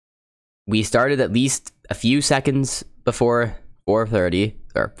we started at least a few seconds before 4:30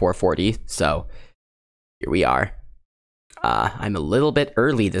 or 4:40, so here we are. I'm a little bit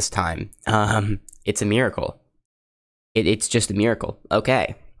early this time. It's a miracle. It's just a miracle.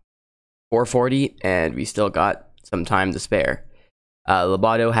 Okay. 4:40, and we still got some time to spare.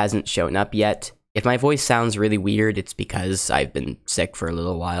 Loboto hasn't shown up yet. If my voice sounds really weird, it's because I've been sick for a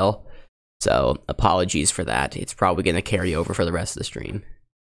little while. So, apologies for that. It's probably going to carry over for the rest of the stream.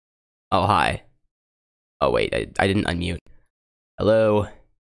 Oh, hi. Oh, wait, I didn't unmute. Hello?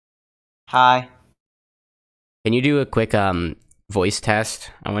 Hi. Can you do a quick, voice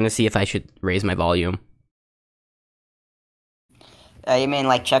test? I want to see if I should raise my volume. You mean,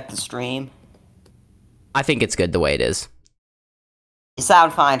 like, check the stream? I think it's good the way it is. You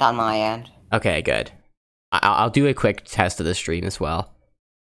sound fine on my end. Okay, good. I'll do a quick test of the stream as well.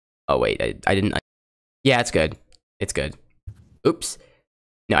 Oh, wait, I didn't... Yeah, it's good. It's good. Oops.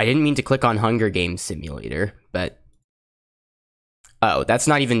 No, I didn't mean to click on Hunger Games Simulator, but... Oh, that's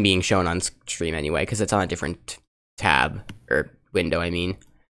not even being shown on stream anyway, because it's on a different tab, or window, I mean.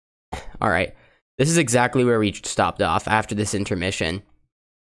 Alright. This is exactly where we stopped off after this intermission.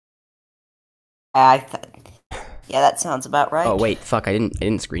 Yeah, that sounds about right. Oh, wait, fuck, I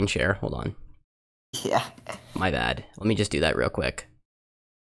didn't screen share. Hold on. Yeah. My bad. Let me just do that real quick.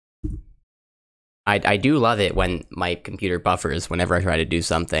 I do love it when my computer buffers whenever I try to do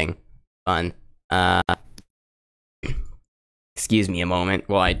something fun. Excuse me a moment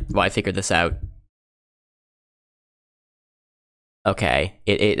while I figure this out. Okay,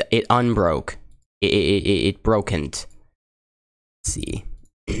 it unbroke. It brokened. Let's see.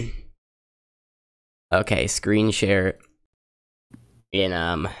 Okay, screen share in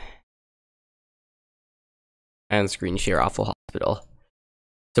and screen share Awful Hospital.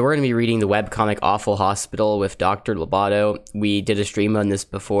 So we're going to be reading the webcomic Awful Hospital with Dr. Loboto. We did a stream on this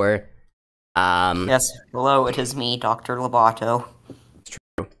before. Yes, hello, it is me, Dr. Loboto. It's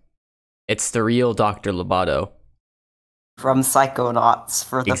true. It's the real Dr. Loboto. From Psychonauts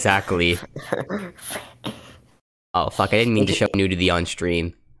for the... Exactly. Oh, fuck, I didn't mean to show nudity on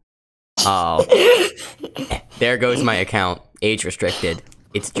stream. Oh. There goes my account. Age restricted.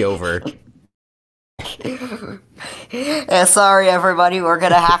 It's Jover. Sorry, everybody, we're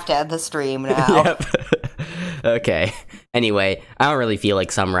gonna have to end the stream now. Yep. Okay. Anyway, I don't really feel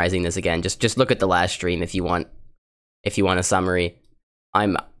like summarizing this again. Just look at the last stream if you want a summary.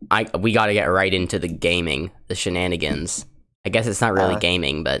 We gotta get right into the gaming, the shenanigans. I guess it's not really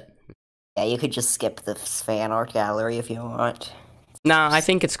gaming, but... Yeah, you could just skip the fan art gallery if you want. Nah, I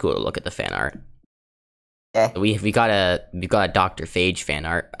think it's cool to look at the fan art. Okay. We got a Dr. Phage fan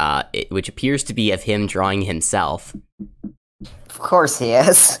art, which appears to be of him drawing himself. Of course he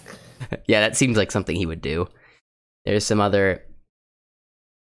is. Yeah, that seems like something he would do. There's some other...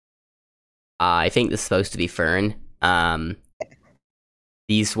 I think this is supposed to be Fern.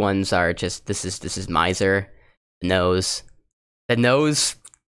 These ones are just... This is Miser. The nose.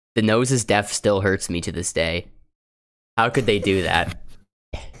 The nose's death still hurts me to this day. How could they do that?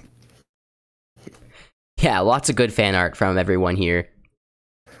 Yeah, lots of good fan art from everyone here.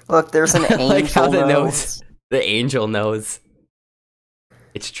 Look, there's an angel like how the nose. The angel nose.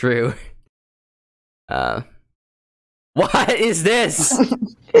 It's true. What is this?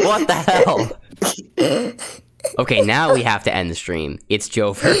 What the hell? Okay, now we have to end the stream. It's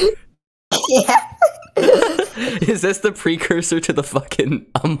Jover. Yeah. Is this the precursor to the fucking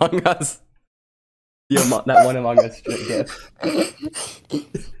Among Us? That one Among Us gif.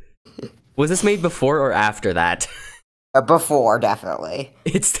 Was this made before or after that? Before, definitely.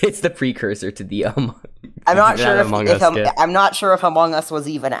 It's the precursor to the I'm not sure I'm not sure if Among Us was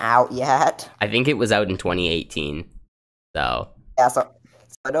even out yet. I think it was out in 2018. So yeah, so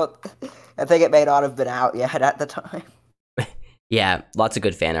I think it may not have been out yet at the time. Yeah, lots of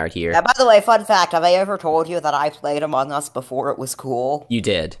good fan art here. By the way, fun fact: have I ever told you that I played Among Us before it was cool? You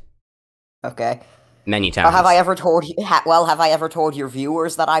did. Okay. Many times. Or have I ever told you? Have I ever told your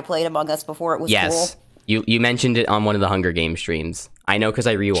viewers that I played Among Us before it was cool? Yes. You mentioned it on one of the Hunger Games streams. I know because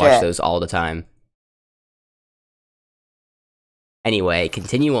I rewatch those all the time. Anyway,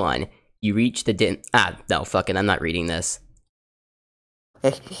 continue on. You reach the no, fucking, I'm not reading this.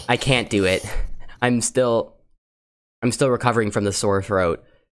 I can't do it. I'm still recovering from the sore throat.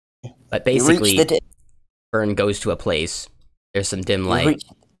 But basically, Fern goes to a place. There's some dim light.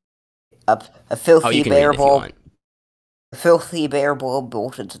 A filthy bear bowl. Want. A filthy bear bowl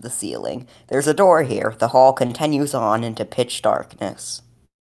bolted to the ceiling. There's a door here. The hall continues on into pitch darkness.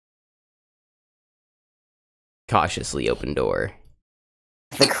 Cautiously open door.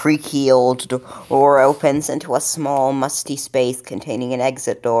 The creaky old door opens into a small, musty space containing an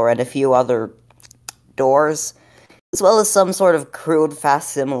exit door and a few other doors, as well as some sort of crude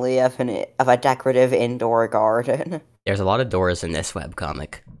facsimile of a decorative indoor garden. There's a lot of doors in this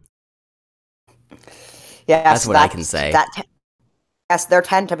webcomic. Yes, that's what I can say. Yes, there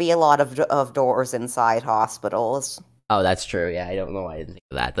tend to be a lot of doors inside hospitals. Oh, that's true. Yeah, I don't know why I didn't think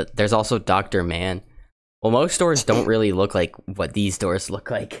of that. But there's also Dr. Man. Well, most doors don't really look like what these doors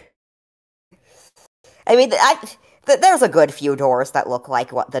look like. I mean, there's a good few doors that look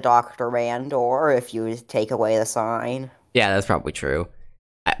like what the Dr. Man door, if you take away the sign. Yeah, that's probably true.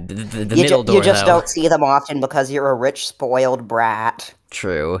 The middle door, you just though, don't see them often because you're a rich, spoiled brat.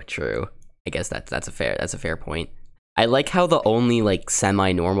 True. I guess that's a fair point. I like how the only like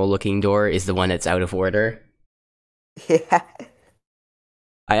semi-normal looking door is the one that's out of order. Yeah.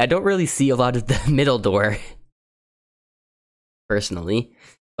 I don't really see a lot of the middle door, personally.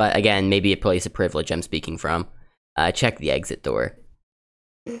 But again, maybe a place of privilege I'm speaking from. Check the exit door.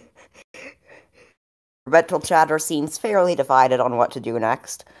 Mental chatter seems fairly divided on what to do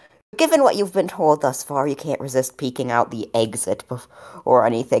next. Given what you've been told thus far, you can't resist peeking out the exit or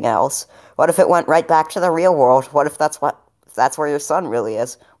anything else. What if it went right back to the real world? What if that's where your son really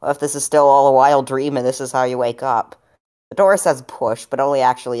is? What if this is still all a wild dream and this is how you wake up? The door says push, but only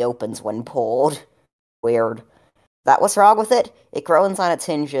actually opens when pulled. Weird. That what's wrong with it? It groans on its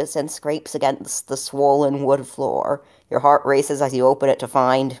hinges and scrapes against the swollen wood floor. Your heart races as you open it to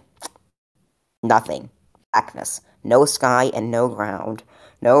find nothing. Blackness. No sky and no ground.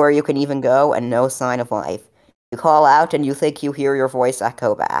 Nowhere you can even go, and no sign of life. You call out, and you think you hear your voice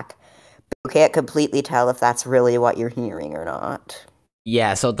echo back. But you can't completely tell if that's really what you're hearing or not.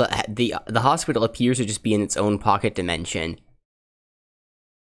 Yeah, so the hospital appears to just be in its own pocket dimension.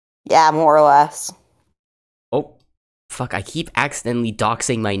 Yeah, more or less. Oh, fuck, I keep accidentally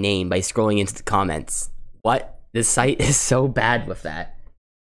doxing my name by scrolling into the comments. What? This site is so bad with that.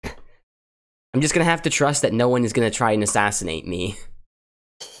 I'm just gonna have to trust that no one is gonna try and assassinate me.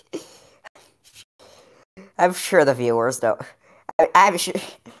 I'm sure the viewers don't. I'm sure.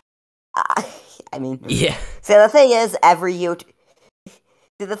 I mean, yeah. See, the thing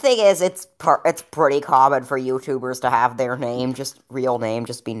is, it's pretty common for YouTubers to have their name, real name,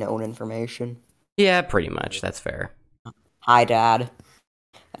 just be known information. Yeah, pretty much. That's fair. Hi, Dad.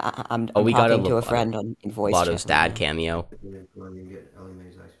 I'm we got talking to a friend in voice chat. Loboto's dad cameo.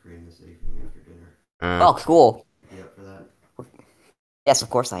 Oh, cool. You up for that? Yes,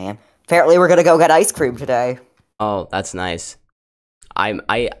 of course I am. Apparently, we're gonna go get ice cream today. Oh, that's nice.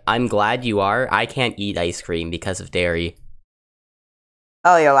 I'm glad you are. I can't eat ice cream because of dairy.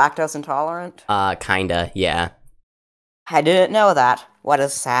 Oh, you're lactose intolerant? Kinda, yeah. I didn't know that. What a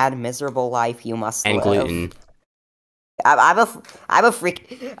sad, miserable life you must live. And gluten. I'm a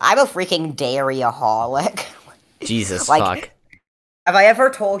freaking dairyaholic. Jesus like, fuck. Have I ever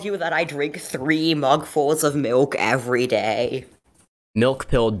told you that I drink 3 mugfuls of milk every day? Milk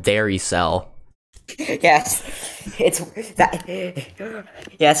pill dairy cell. Yes,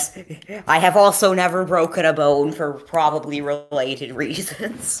 yes, I have also never broken a bone for probably related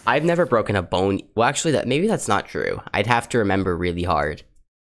reasons. I've never broken a bone. Well, actually, maybe that's not true. I'd have to remember really hard.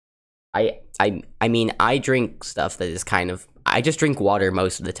 I mean, I drink stuff that is kind of... I just drink water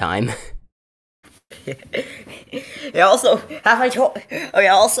most of the time.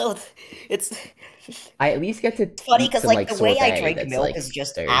 It's... I at least get to... funny because, like, the way I drink milk is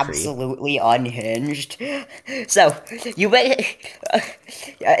just absolutely unhinged. So, you may...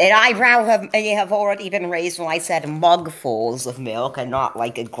 an eyebrow may have already been raised when I said mugfuls of milk and not,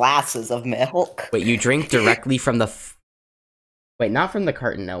 like, glasses of milk. Wait, you drink directly from the... Wait, not from the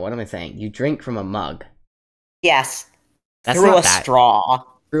carton, no. What am I saying? You drink from a mug. Yes. That's through not a that... straw.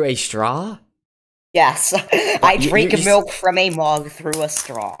 Through a straw? Yes. I drink milk from a mug through a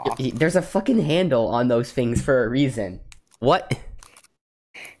straw. There's a fucking handle on those things for a reason. What?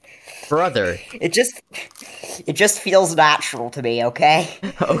 Brother. It just feels natural to me, okay?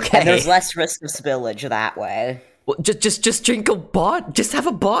 Okay. And there's less risk of spillage that way. Well, just drink a just have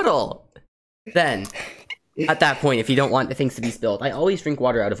a bottle. Then, at that point, if you don't want the things to be spilled, I always drink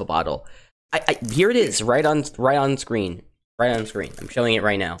water out of a bottle. Here it is, right on screen. Right on screen. I'm showing it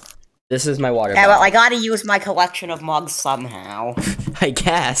right now. This is my water bottle. Well, I gotta use my collection of mugs somehow. I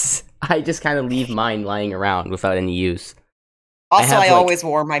guess. I just kind of leave mine lying around without any use. Also, I always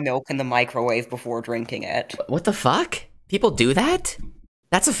warm my milk in the microwave before drinking it. What the fuck? People do that?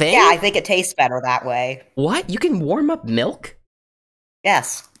 That's a thing? Yeah, I think it tastes better that way. What? You can warm up milk?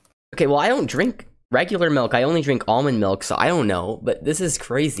 Yes. Okay, well, I don't drink regular milk. I only drink almond milk, so I don't know. But this is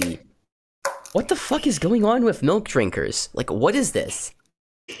crazy. What the fuck is going on with milk drinkers? Like, what is this?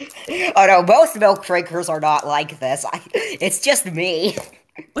 Oh no, most milk drinkers are not like this. It's just me.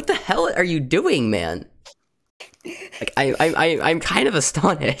 What the hell are you doing, man? Like, I'm kind of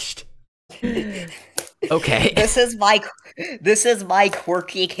astonished. Okay. This is my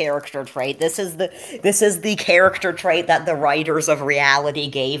quirky character trait. This is the character trait that the writers of reality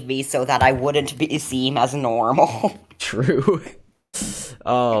gave me so that I wouldn't be seen as normal. True.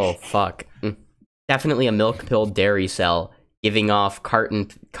 Oh, fuck. Definitely a milk-pilled dairy cell, giving off carton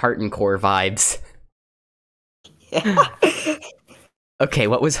core vibes. Yeah. Okay,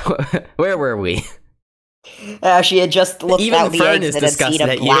 what was... Where were we? She had just looked Even out the Fern is exit and seen disgusted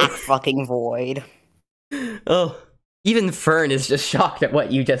a at black you. fucking void. Oh, even Fern is just shocked at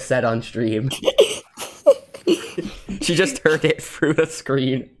what you just said on stream. She just heard it through the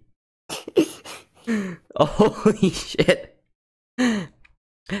screen. Oh, holy shit.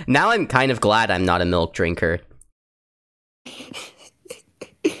 Now I'm kind of glad I'm not a milk drinker.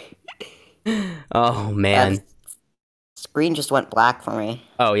 Oh, man. Screen just went black for me.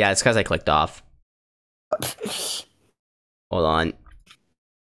 Oh, yeah, it's because I clicked off. Hold on.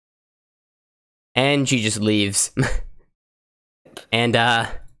 And she just leaves. And, the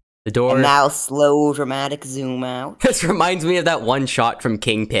door... And now slow, dramatic zoom out. This reminds me of that one shot from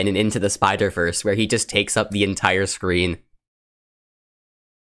Kingpin in Into the Spider-Verse, where he just takes up the entire screen.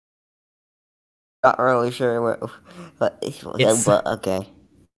 Not really sure but okay.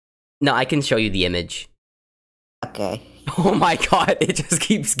 No, I can show you the image. Okay. Oh my god, it just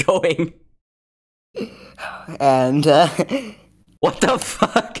keeps going. And, What the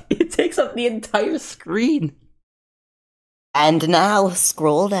fuck? It takes up the entire screen. And now,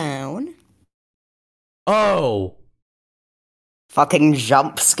 scroll down. Oh. Fucking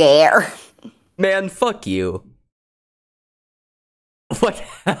jump scare. Man, fuck you. What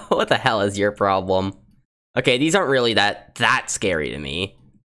the hell is your problem? Okay, these aren't really that scary to me.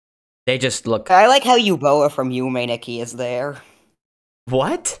 They just look... I like how Yuboa from humour is there.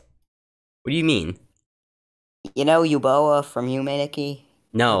 What? What do you mean? You know Yuboa from humour?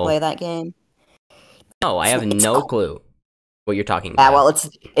 No. Play that game? No, I have no clue what you're talking Yeah, about. well,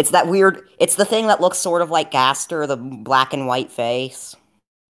 it's that weird... It's the thing that looks sort of like Gaster, the black and white face.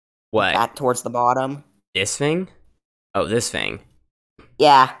 What? Back towards the bottom. This thing? Oh, this thing.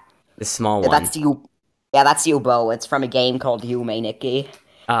 Yeah. This small one. That's Yuboa. It's from a game called humour.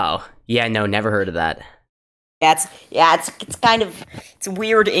 Oh, yeah, no, never heard of that. It's kind of, it's a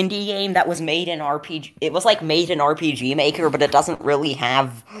weird indie game that was made in RPG, it was like made in RPG Maker, but it doesn't really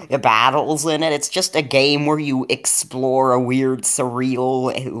have battles in it. It's just a game where you explore a weird,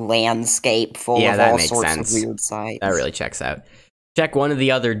 surreal landscape full of all sorts of weird sights. That really checks out. Check one of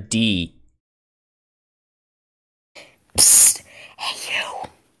the other D. Psst, hey you.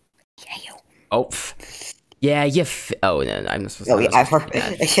 Hey you. Oh, yeah, oh, no, I'm not supposed to...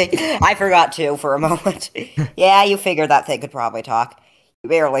 I forgot to for a moment. Yeah, you figured that thing could probably talk. You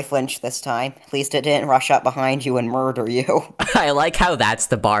barely flinched this time. At least it didn't rush up behind you and murder you. I like how that's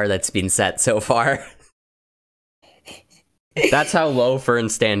the bar that's been set so far. That's how low Fern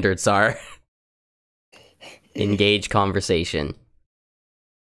standards are. Engage conversation.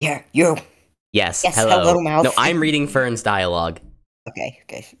 Yeah, you. Yes, yes hello. Mouth. No, I'm reading Fern's dialogue. Okay.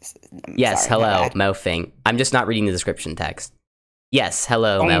 Yes, sorry, hello, Mouthing. I'm just not reading the description text. Yes,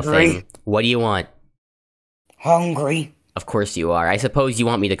 hello, Hungry. Mouthing. What do you want? Hungry. Of course you are. I suppose you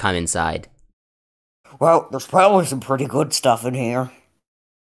want me to come inside. Well, there's probably some pretty good stuff in here.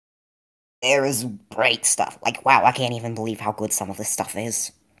 There is great stuff. Like, wow, I can't even believe how good some of this stuff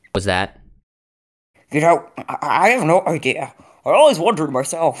is. Was that? You know, I have no idea. I always wondered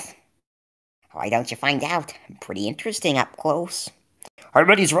myself. Why don't you find out? Pretty interesting up close. I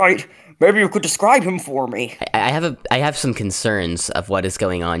bet he's right. Maybe you could describe him for me. I have some concerns of what is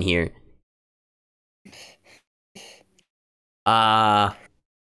going on here. Ask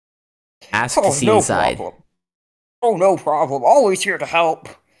to see inside. Problem. Oh, no problem. Always here to help.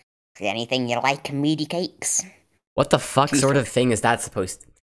 Anything you like, meaty cakes? What the fuck sort of thing is that supposed to...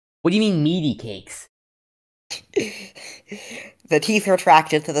 What do you mean meaty cakes? The teeth are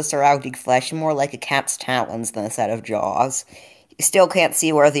attracted to the surrounding flesh more like a cat's talons than a set of jaws. You still can't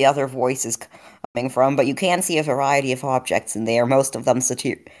see where the other voice is coming from, but you can see a variety of objects in there, most of them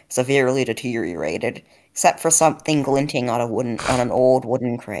severely deteriorated, except for something glinting on an old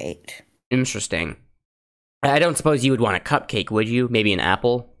wooden crate. Interesting. I don't suppose you would want a cupcake, would you? Maybe an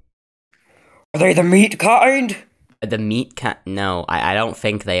apple? Are they the meat kind? The meat kind? No, I don't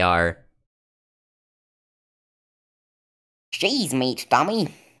think they are. Cheese meat, dummy.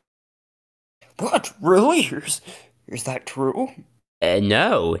 What? Really? Is that true?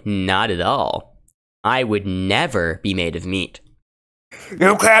 No, not at all. I would never be made of meat.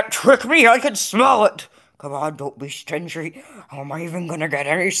 You can't trick me, I can smell it! Come on, don't be stingy. How am I even gonna get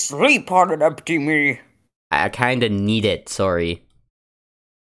any sleep on an empty me? I kinda need it, sorry.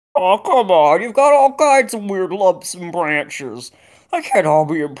 Oh, come on, you've got all kinds of weird lumps and branches. That can't all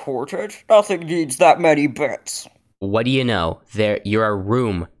be important. Nothing needs that many bits. What do you know? You're a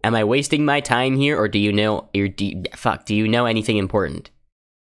room. Am I wasting my time here, or do you know, do you know anything important?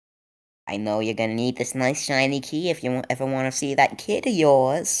 I know you're gonna need this nice shiny key if you ever want to see that kid of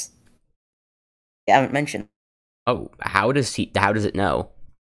yours. You haven't mentioned Oh, how does it know?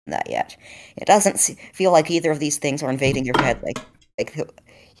 that yet. It doesn't feel like either of these things are invading your head like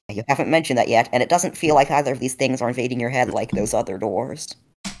you haven't mentioned that yet, and it doesn't feel like either of these things are invading your head like those other doors.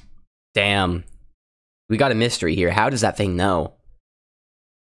 Damn. We got a mystery here. How does that thing know?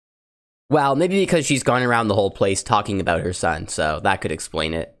 Well, maybe because she's gone around the whole place talking about her son, so that could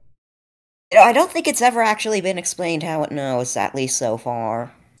explain it. You know, I don't think it's ever actually been explained how it knows, at least so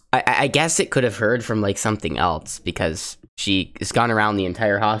far. I guess it could have heard from, like, something else, because she has gone around the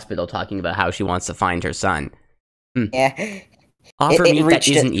entire hospital talking about how she wants to find her son. Yeah. Offer meat that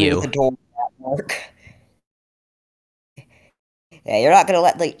isn't you. The door network. Yeah, you're not gonna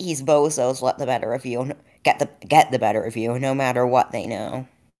let these bozos let the better of you, get the better of you, no matter what they know.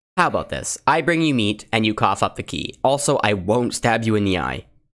 How about this? I bring you meat, and you cough up the key. Also, I won't stab you in the eye.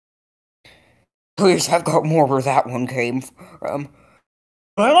 Please, I've got more where that one came from.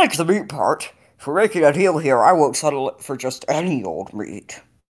 I like the meat part. If we're making a deal here, I won't settle it for just any old meat.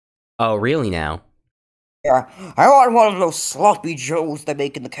 Oh, really now? Yeah, I want one of those sloppy joes they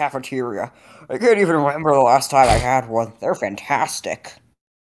make in the cafeteria. I can't even remember the last time I had one. They're fantastic.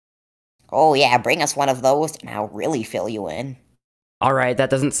 Oh yeah, bring us one of those, and I'll really fill you in. Alright,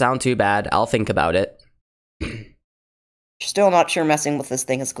 that doesn't sound too bad. I'll think about it. Still not sure messing with this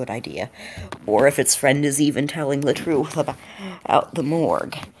thing is a good idea. Or if its friend is even telling the truth about the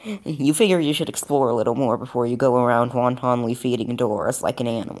morgue. You figure you should explore a little more before you go around wantonly feeding doors like an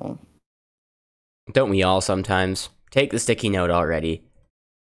animal. Don't we all sometimes? Take the sticky note already.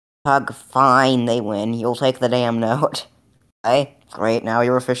 Hug, fine, they win. You'll take the damn note. Okay, great, now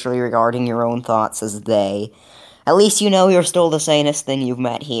you're officially regarding your own thoughts as they. At least you know you're still the sanest thing you've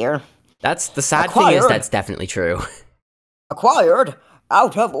met here. That's the sad thing is that's definitely true. Acquired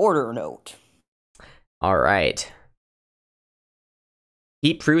out of order note. Alright.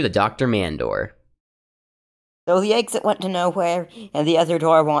 Peep through the Dr. Man door. So the exit went to nowhere, and the other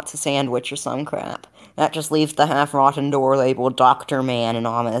door wants a sandwich or some crap. That just leaves the half-rotten door labeled Dr. Man in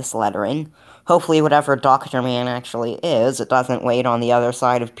ominous lettering. Hopefully whatever Dr. Man actually is, it doesn't wait on the other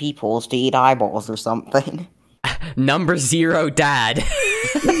side of peoples to eat eyeballs or something. Number 0 Dad.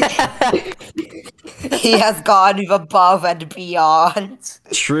 He has gone above and beyond.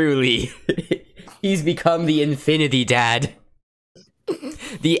 Truly. He's become the Infinity Dad.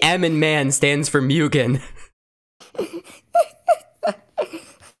 The M in man stands for Mugen.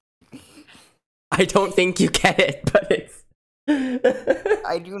 I don't think you get it, but it's...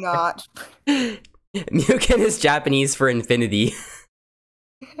 I do not. Mugen is Japanese for infinity.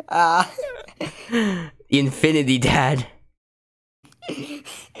 The Infinity Dad.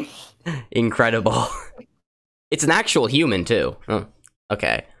 Incredible. It's an actual human, too. Oh,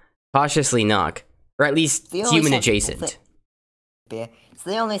 okay. Cautiously knock. Or at least human adjacent. It's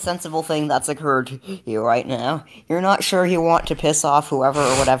the only sensible thing that's occurred to you right now. You're not sure you want to piss off whoever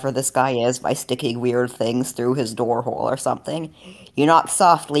or whatever this guy is by sticking weird things through his door hole or something. You knock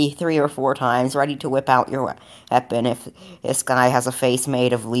softly 3 or 4 times, ready to whip out your weapon if this guy has a face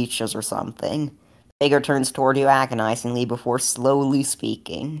made of leeches or something. Figure turns toward you agonizingly before slowly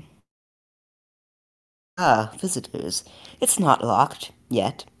speaking. Ah, visitors. It's not locked,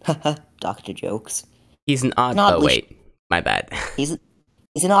 yet. Haha, doctor jokes. He's an odd... Oh, wait. My bad. He's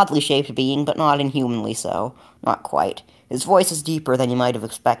an oddly shaped being, but not inhumanly so. Not quite. His voice is deeper than you might have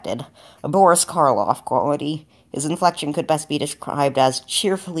expected. A Boris Karloff quality. His inflection could best be described as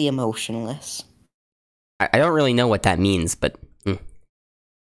cheerfully emotionless. I don't really know what that means, but...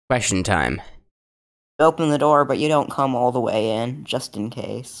 Question time. You open the door, but you don't come all the way in, just in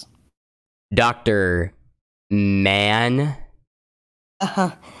case. Dr. Man?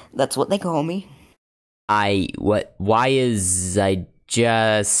 That's what they call me. Why is I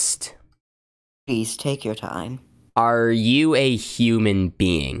just... Please, take your time. Are you a human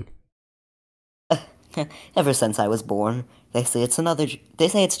being? Ever since I was born. They say it's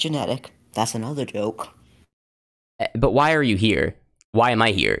genetic. That's another joke. But why are you here? Why am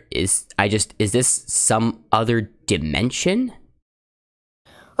I here? Is this some other dimension?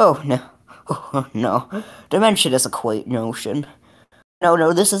 Oh, no. Oh, no. Dimension is a quaint notion.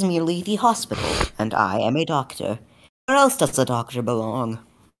 No, this is merely the hospital, and I am a doctor. Where else does a doctor belong?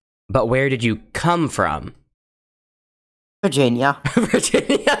 But where did you come from? Virginia.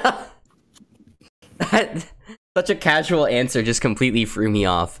 Virginia? Such a casual answer just completely threw me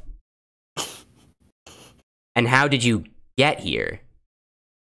off. And how did you get here?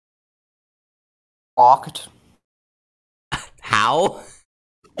 Walked. How?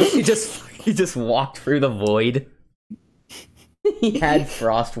 He just walked through the void. He had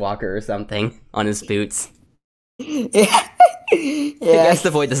Frostwalker or something on his boots. Yeah. I guess the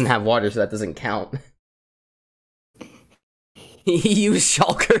void doesn't have water, so that doesn't count. He used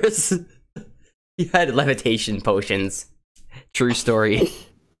shulkers. He had levitation potions. True story.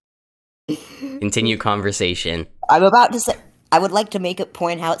 Continue conversation. I'm about to say, I would like to make it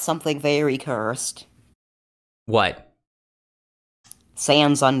point out something very cursed. What?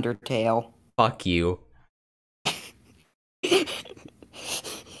 Sans Undertale. Fuck you.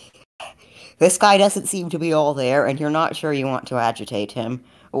 This guy doesn't seem to be all there, and you're not sure you want to agitate him,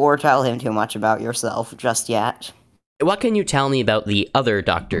 or tell him too much about yourself just yet. What can you tell me about the other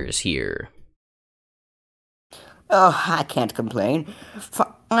doctors here? Oh, I can't complain.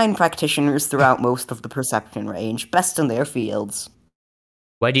 Fine practitioners throughout most of the perception range, best in their fields.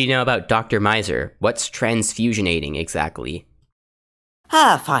 What do you know about Dr. Miser? What's transfusionating exactly?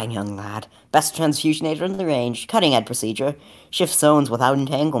 Ah, fine young lad. Best transfusionator in the range, cutting-edge procedure, shifts zones without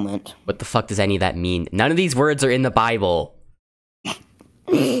entanglement. What the fuck does any of that mean? None of these words are in the Bible.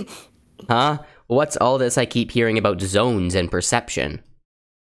 Huh? What's all this I keep hearing about zones and perception?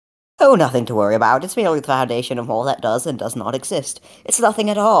 Oh, nothing to worry about. It's merely the foundation of all that does and does not exist. It's nothing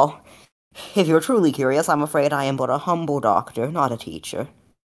at all. If you're truly curious, I'm afraid I am but a humble doctor, not a teacher.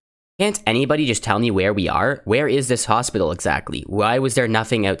 Can't anybody just tell me where we are? Where is this hospital exactly? Why was there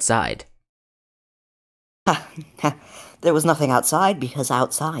nothing outside? There was nothing outside because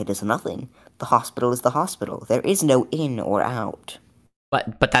outside is nothing. The hospital is the hospital. There is no in or out.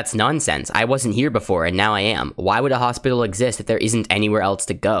 But that's nonsense. I wasn't here before, and now I am. Why would a hospital exist if there isn't anywhere else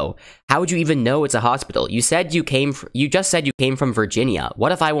to go? How would you even know it's a hospital? You said you just said you came from Virginia.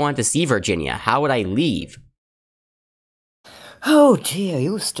 What if I wanted to see Virginia? How would I leave? Oh dear,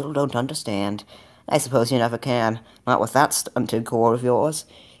 you still don't understand. I suppose you never can. Not with that stunted core of yours.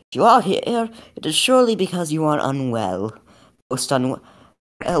 If you are here, it is surely because you are unwell. Most unwell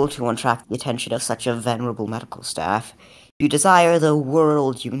to attract the attention of such a venerable medical staff. If you desire the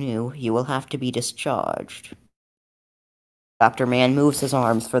world you knew, you will have to be discharged. Dr. Man moves his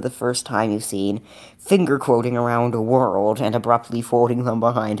arms for the first time you've seen, finger-quoting around a world and abruptly folding them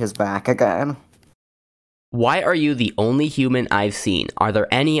behind his back again. Why are you the only human I've seen? Are there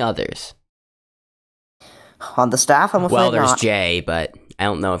any others? On the staff, I'm afraid well, there's not. Jay, but I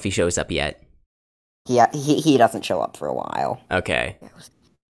don't know if he shows up yet. Yeah, he doesn't show up for a while. Okay.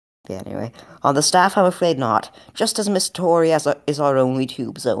 Yeah, anyway, on the staff, I'm afraid not. Just as Miss Tori is our only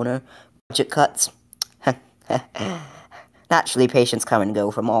tubes owner. Budget cuts. Naturally, patients come and go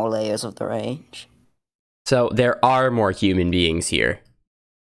from all layers of the range. So there are more human beings here.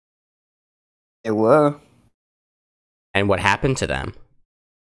 There were. And what happened to them?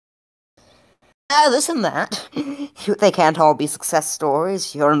 This and that. They can't all be success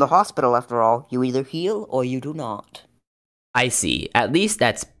stories. You're in the hospital, after all. You either heal or you do not. I see. At least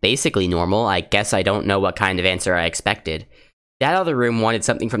that's basically normal. I guess I don't know what kind of answer I expected. That other room wanted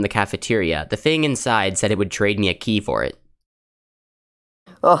something from the cafeteria. The thing inside said it would trade me a key for it.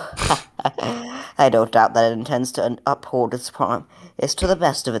 Oh, I don't doubt that it intends to uphold its promise to the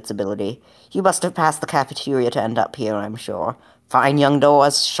best of its ability. You must have passed the cafeteria to end up here, I'm sure. Fine young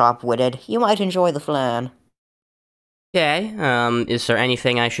doors, sharp-witted. You might enjoy the flan. Okay, is there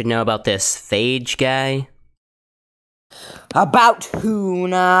anything I should know about this Phage guy? About who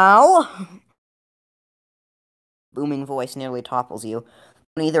now? Booming voice nearly topples you.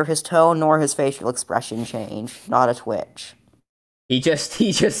 Neither his tone nor his facial expression change. Not a twitch. He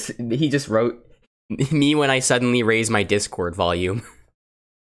just wrote me when I suddenly raise my Discord volume.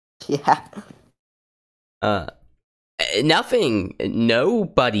 Yeah. Nothing.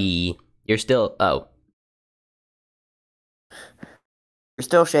 Nobody. You're still, oh. You're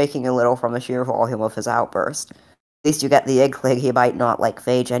still shaking a little from the sheer volume of his outburst. At least you get the inkling he might not like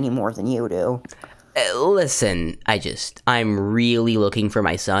Phage any more than you do. Listen, I'm really looking for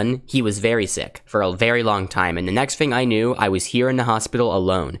my son. He was very sick for a very long time, and the next thing I knew, I was here in the hospital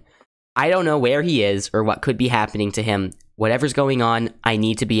alone. I don't know where he is or what could be happening to him. Whatever's going on, I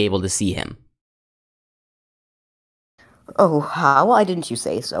need to be able to see him. Oh, why didn't you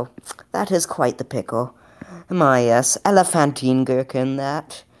say so? That is quite the pickle. My, yes, elephantine gherkin,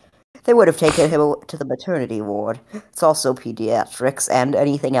 that. They would have taken him to the maternity ward. It's also pediatrics and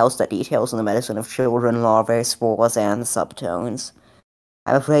anything else that details in the medicine of children, larvae, spores, and subtones.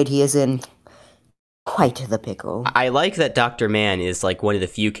 I'm afraid he is in quite the pickle. I like that Dr. Man is like one of the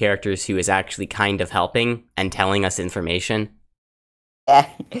few characters who is actually kind of helping and telling us information. Yeah.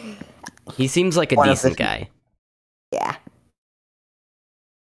 He seems like a decent guy. Yeah.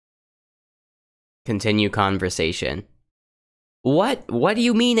 Continue conversation. What do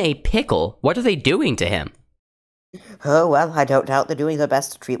you mean a pickle? What are they doing to him? Oh, well, I don't doubt they're doing their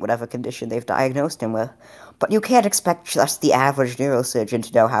best to treat whatever condition they've diagnosed him with. But you can't expect just the average neurosurgeon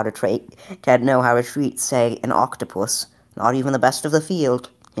to know how to treat, say, an octopus. Not even the best of the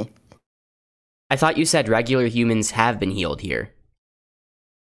field. I thought you said regular humans have been healed here.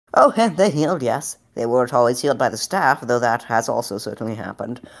 Oh, they're healed, yes. They weren't always healed by the staff, though that has also certainly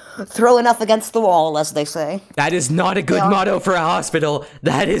happened. Throw enough against the wall, as they say. That is not a good motto for a hospital.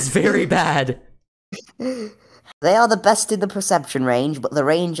 That is very bad. They are the best in the perception range, but the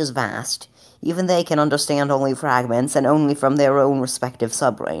range is vast. Even they can understand only fragments, and only from their own respective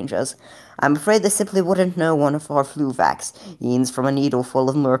sub-ranges. I'm afraid they simply wouldn't know one of our flu vaccines from a needle full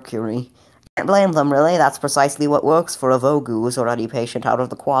of mercury. Can't blame them, really. That's precisely what works for a Vogus or any patient out of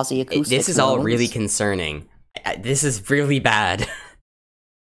the quasi-acoustic This is all zones. really concerning. This is really bad.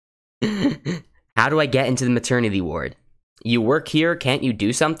 How do I get into the maternity ward? You work here, can't you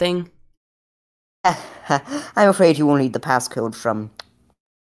do something? I'm afraid you will need the passcode from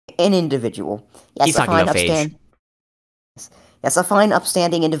an individual. Yes, He's talking about Phage. Yes, a fine,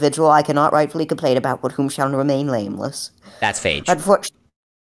 upstanding individual I cannot rightfully complain about, but whom shall remain nameless. That's Phage.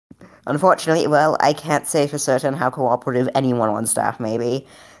 Unfortunately, well, I can't say for certain how cooperative anyone on staff may be.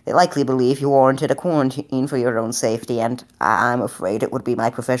 They likely believe you warranted a quarantine for your own safety, and I'm afraid it would be my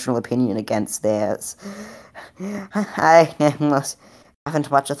professional opinion against theirs. I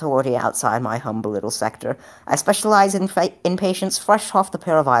haven't much authority outside my humble little sector. I specialize in patients fresh off the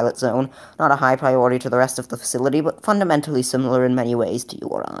Paraviolet Zone, not a high priority to the rest of the facility, but fundamentally similar in many ways to you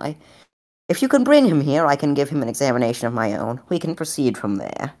or I. If you can bring him here, I can give him an examination of my own. We can proceed from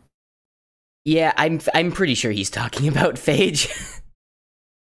there. Yeah, I'm pretty sure he's talking about Phage.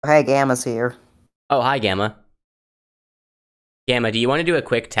 Hey, Gamma's here. Oh, hi, Gamma. Gamma, do you want to do a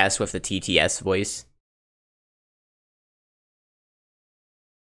quick test with the TTS voice?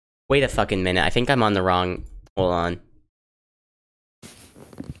 Wait a fucking minute, I think I'm on the wrong... Hold on.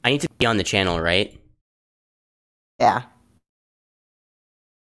 I need to be on the channel, right? Yeah.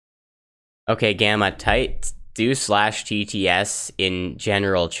 Okay, Gamma, do /TTS in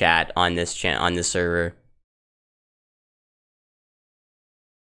general chat on this server.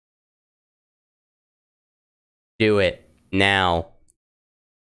 Do it now.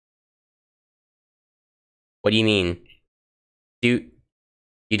 What do you mean? You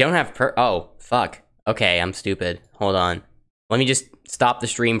don't have oh, fuck. Okay, I'm stupid. Hold on. Let me just stop the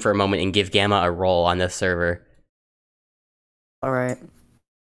stream for a moment and give Gamma a role on this server. Alright.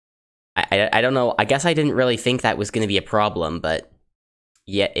 I don't know. I guess I didn't really think that was going to be a problem, but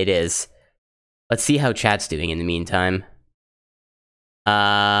yeah, it is. Let's see how chat's doing in the meantime.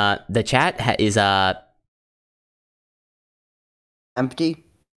 The chat is empty.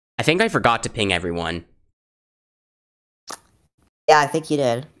 I think I forgot to ping everyone. Yeah, I think you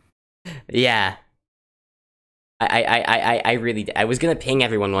did. Yeah. I really did. I was gonna ping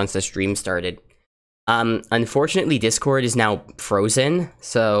everyone once the stream started. Unfortunately, Discord is now frozen,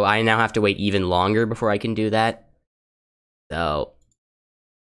 so I now have to wait even longer before I can do that. So,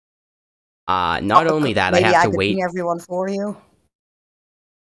 not only that, I have to wait. Ping everyone for you.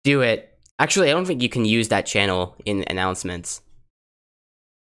 Do it. Actually, I don't think you can use that channel in announcements.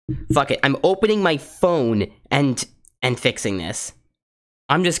 Fuck it. I'm opening my phone and fixing this.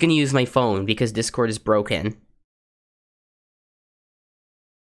 I'm just gonna use my phone because Discord is broken.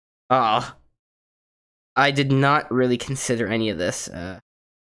 Oh. I did not really consider any of this.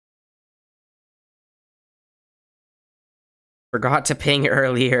 Forgot to ping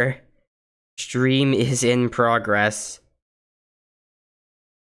earlier. Stream is in progress.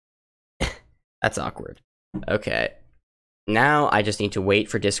 That's awkward. Okay. Now I just need to wait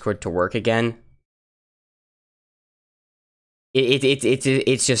for Discord to work again.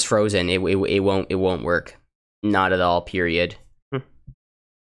 It's just frozen. It won't work. Not at all, period.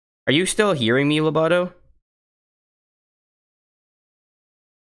 Are you still hearing me, Loboto?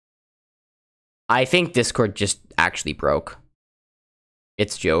 I think Discord just actually broke.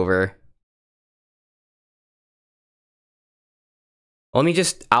 It's Jover.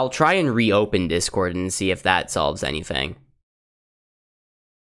 I'll try and reopen Discord and see if that solves anything.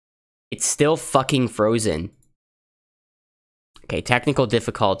 It's still fucking frozen. Okay, technical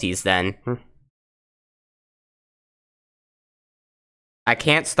difficulties then. I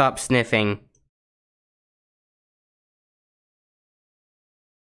can't stop sniffing.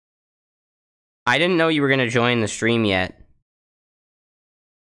 I didn't know you were gonna join the stream yet.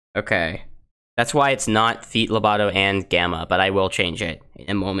 Okay. That's why it's not Feet, Loboto, and Gamma, but I will change it in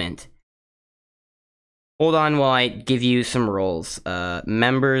a moment. Hold on while I give you some roles.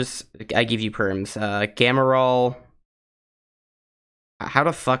 Members, I give you perms. Gamma roll. How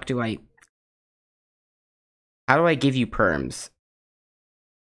the fuck do I... How do I give you perms?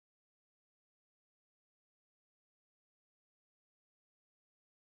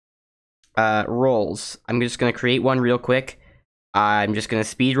 Roles. I'm just gonna create one real quick. I'm just gonna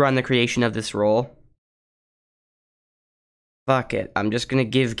speedrun the creation of this role. Fuck it. I'm just gonna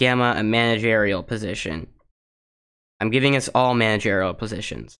give Gamma a managerial position. I'm giving us all managerial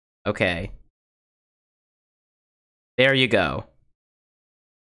positions. Okay. There you go.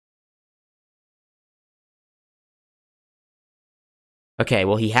 Okay,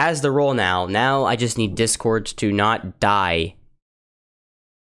 well, he has the role now. Now I just need Discord to not die.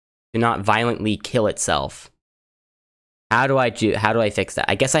 To not violently kill itself. How do I fix that?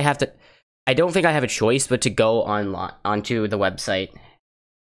 I guess I have to... I don't think I have a choice but to go onto the website.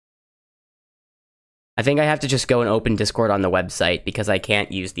 I think I have to just go and open Discord on the website because I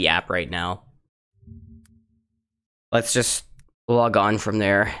can't use the app right now. Let's just log on from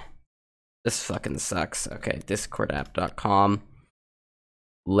there. This fucking sucks. Okay, discordapp.com.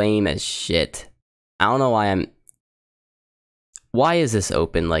 Lame as shit. I don't know why I'm... Why is this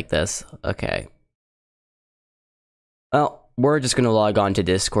open like this? Okay. Well, we're just gonna log on to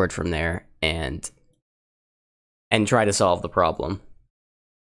Discord from there and try to solve the problem.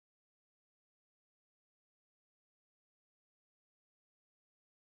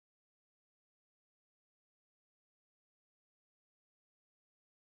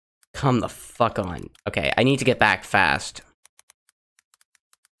 Come the fuck on. Okay, I need to get back fast.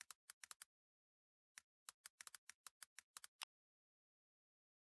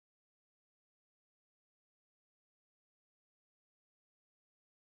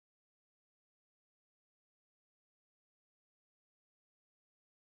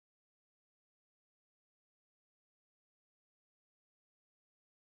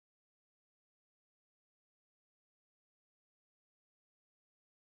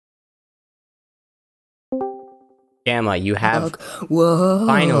 Gamma, you have... Whoa.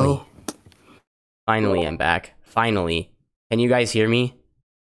 Finally. Finally, I'm back. Finally. Can you guys hear me?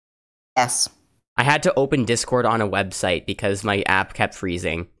 Yes. I had to open Discord on a website because my app kept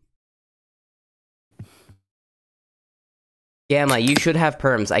freezing. Gamma, you should have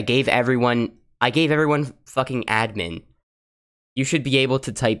perms. I gave everyone fucking admin. You should be able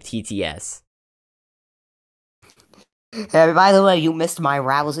to type TTS. By the way, you missed my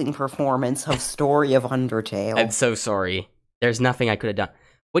rousing performance of Story of Undertale. I'm so sorry. There's nothing I could have done.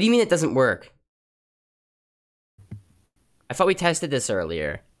 What do you mean it doesn't work? I thought we tested this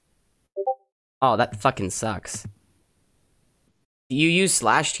earlier. Oh, that fucking sucks. Do you use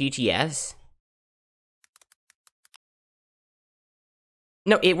 /TTS?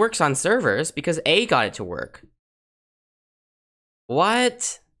 No, it works on servers because A got it to work.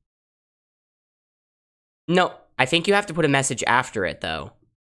 What? No, I think you have to put a message after it, though.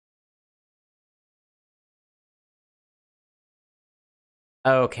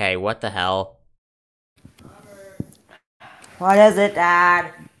 Okay, what the hell? What is it,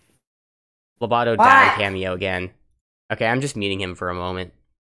 Dad? Loboto dad cameo again. Okay, I'm just meeting him for a moment.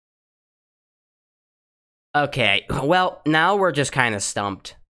 Okay, well, now we're just kind of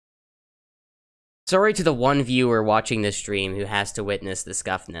stumped. Sorry to the one viewer watching this stream who has to witness the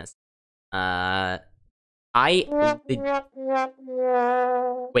scuffness.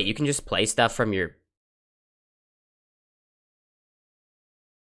 Wait, you can just play stuff from your...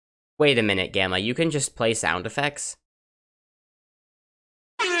 Wait a minute, Gamma, you can just play sound effects?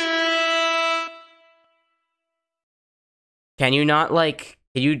 Can you not, like...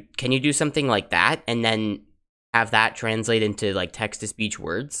 Can you do something like that, and then have that translate into, like, text-to-speech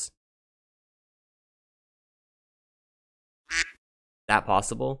words? Is that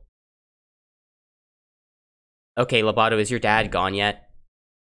possible? Okay, Loboto, is your dad gone yet?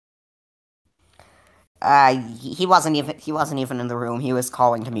 He wasn't even in the room. He was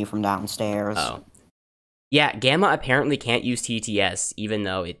calling to me from downstairs. Oh. Yeah, Gamma apparently can't use TTS, even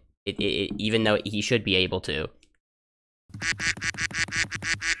though even though he should be able to.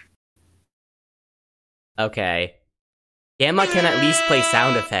 Okay. Gamma can at least play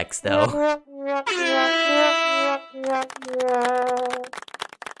sound effects, though.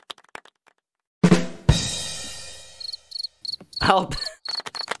 Help.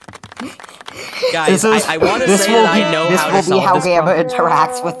 Guys, I want to say that I know how to solve this This will be how Gamma problem.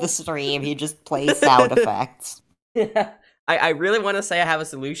 interacts with the stream. He just plays sound effects. Yeah. I really want to say I have a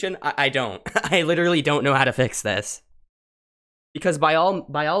solution. I don't. I literally don't know how to fix this. Because by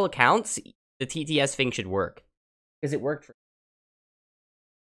all accounts, the TTS thing should work. Because it worked for...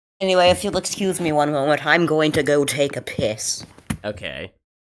 Anyway, if you'll excuse me one moment, I'm going to go take a piss. Okay.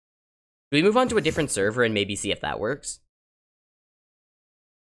 Do we move on to a different server and maybe see if that works?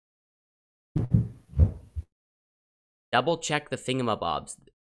 Double check the thingamabobs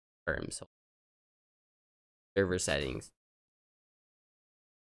terms. Server settings.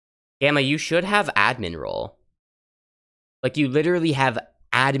 Gamma, you should have admin role. Like, you literally have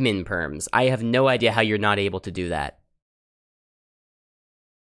admin perms. I have no idea how you're not able to do that.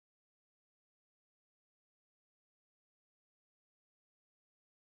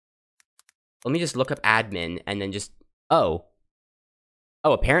 Let me just look up admin and then just... Oh.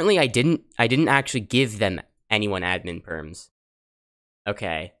 Oh, apparently I didn't actually give them anyone admin perms.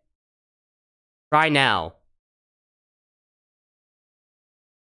 Okay. Try now.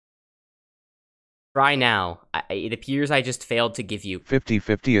 Try now. It appears I just failed to give you...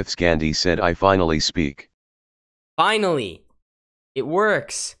 50/50th Scandy said I finally speak. Finally! It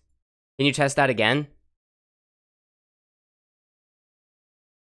works! Can you test that again?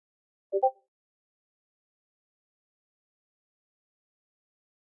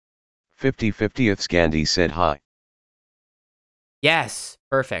 '50/50th Scandy said hi. Yes!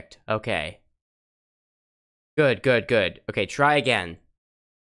 Perfect. Okay. Good, good, good. Okay, try again.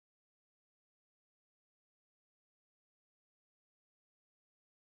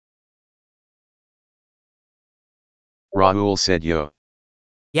 Raul said yo.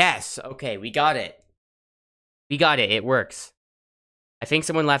 Yes! Okay, we got it. We got it. It works. I think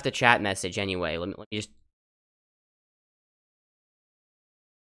someone left a chat message anyway. Let me just...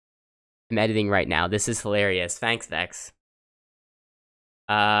 I'm editing right now. This is hilarious. Thanks, Vex.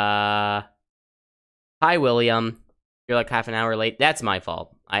 Hi, William. You're like half an hour late. That's my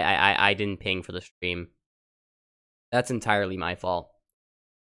fault. I didn't ping for the stream. That's entirely my fault.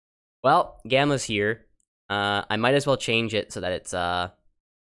 Well, Gamma's here. I might as well change it so that it's I'm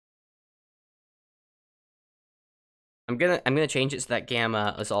gonna change it so that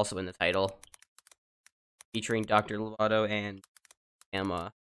Gamma is also in the title. Featuring Dr. Loboto and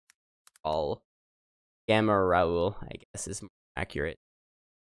Gamma. All Gamma Raul, I guess, is more accurate.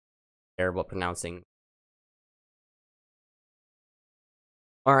 Terrible pronouncing.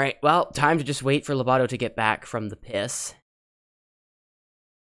 Alright, well, time to just wait for Loboto to get back from the piss.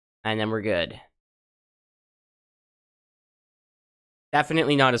 And then we're good.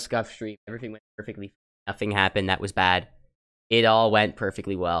 Definitely not a scuff stream. Everything went perfectly. Nothing happened that was bad. It all went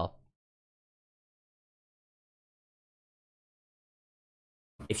perfectly well.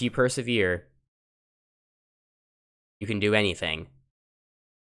 If you persevere, you can do anything.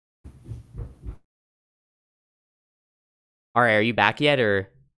 Alright, are you back yet, or...?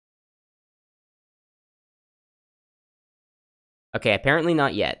 Okay, apparently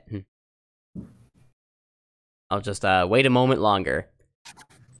not yet. I'll just, wait a moment longer.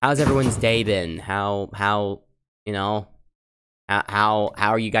 How's everyone's day been? How, you know... How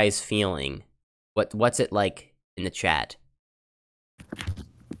are you guys feeling? What's it like in the chat?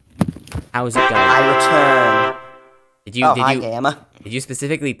 How's it going? I return. Hi, Gamma. Did you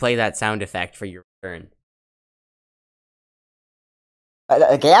specifically play that sound effect for your return?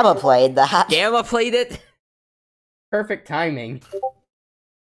 Gamma played that. Gamma played it? Perfect timing.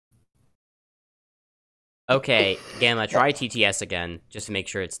 Okay, Gamma, try TTS again, just to make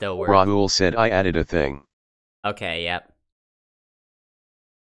sure it still works. Raul said I added a thing. Okay, yep.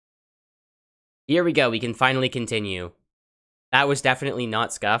 Here we go, we can finally continue. That was definitely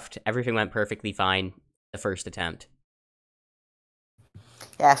not scuffed. Everything went perfectly fine the first attempt.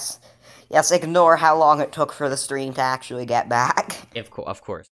 Yes. Yes, ignore how long it took for the stream to actually get back. Of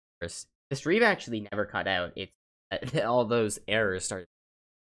course. The stream actually never cut out. It's all those errors started.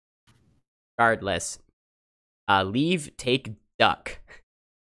 Regardless. Leave, take, duck.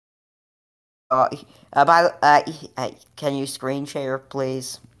 Can you screen share,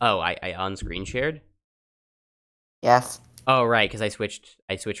 please? Oh, I on-screen shared? Yes. Oh, right, because I switched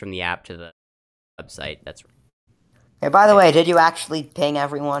from the app to the website. That's right. Hey, by the way, did you actually ping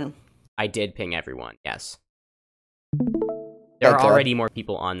everyone? I did ping everyone, yes. There are already more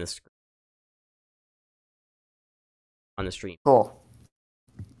people on the screen. On the stream. Cool.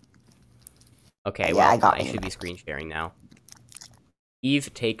 Okay, yeah, well, I should be screen sharing now.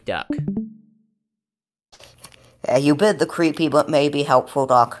 Eve, take duck. You bid the creepy but maybe helpful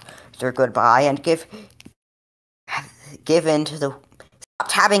doctor goodbye and give give in to the... Stop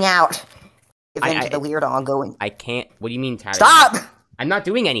tabbing out! Give in to the I- weird ongoing... I can't. What do you mean tabbing? Stop! I'm not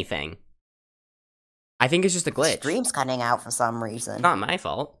doing anything. I think it's just a glitch. Stream's cutting out for some reason. It's not my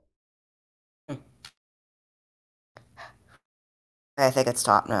fault. I think it's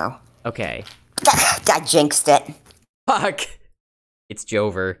stopped now. Okay. I jinxed it. Fuck! It's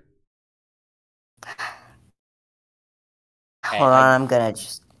Jover. Hold on, I'm gonna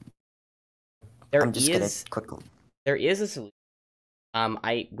just... There I'm just is, gonna quickly... There is a solution.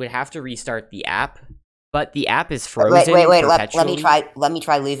 I would have to restart the app, but the app is frozen Wait, perpetually. let me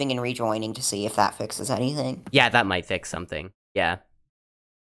try leaving and rejoining to see if that fixes anything. Yeah, that might fix something. Yeah.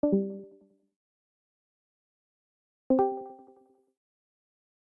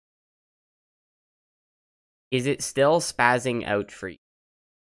 Is it still spazzing out for you?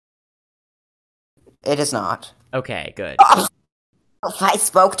 It is not. Okay, good. Oh, if I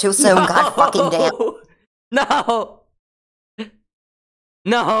spoke too soon, No! god fucking damn. No!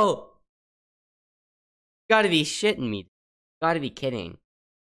 No! Gotta be shitting me. Gotta be kidding.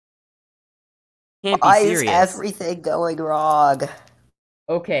 Can't be Why serious. is everything going wrong?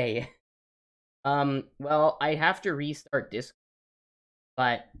 Okay. Well, I have to restart Discord,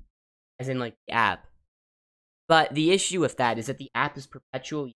 but, as in, like, the app. But the issue with that is that the app is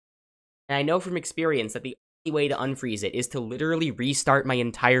perpetually, and I know from experience that the only way to unfreeze it is to literally restart my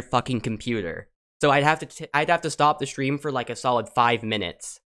entire fucking computer. So I'd have to stop the stream for like a solid 5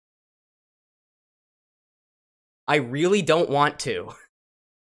 minutes. I really don't want to.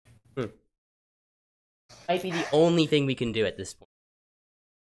 Might be the only thing we can do at this point.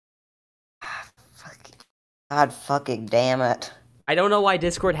 God fucking damn it. I don't know why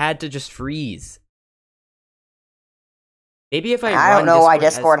Discord had to just freeze. Maybe if I don't know why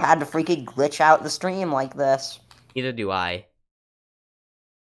Discord had to freaking glitch out the stream like this. Neither do I.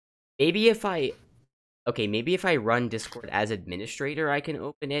 Maybe if I... Okay, maybe if I run Discord as administrator, I can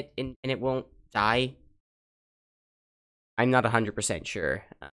open it and it won't die. I'm not 100% sure.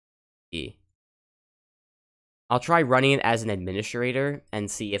 I'll try running it as an administrator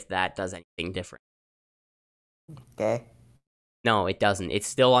and see if that does anything different. Okay. No, it doesn't. It's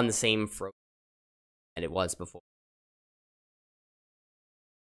still on the same frozen that it was before.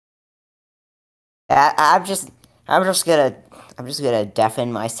 I'm just gonna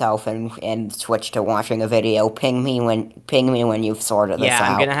deafen myself and switch to watching a video. Ping me when you've sorted this out.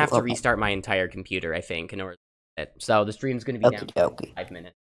 Yeah, I'm gonna have to restart my entire computer, I think, in order to do it. So the stream's gonna be down for 5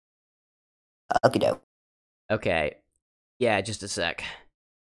 minutes. Okie doke. Okay. Yeah, just a sec.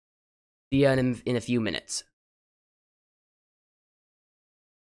 See ya in a few minutes.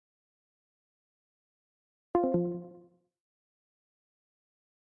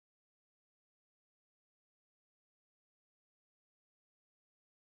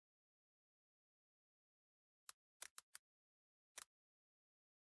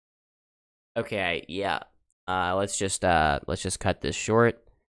 Okay, yeah. Let's just cut this short.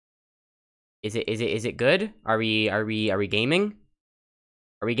 Is it good? Are we gaming?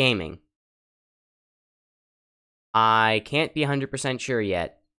 Are we gaming? I can't be 100% sure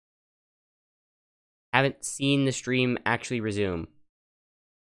yet. Haven't seen the stream actually resume.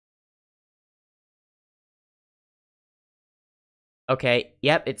 Okay,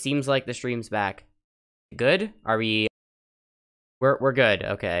 yep, it seems like the stream's back. Good? Are we... We're good,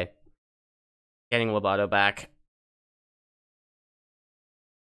 okay. Getting Loboto back.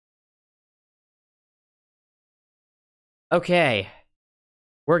 Okay.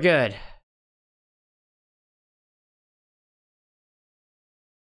 We're good.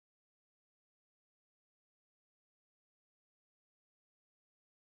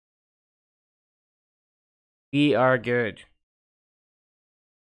 We are good.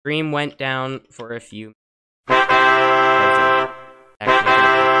 Stream went down for a few...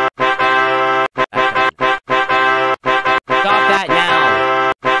 Stop that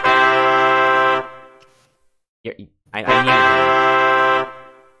now! I muted him.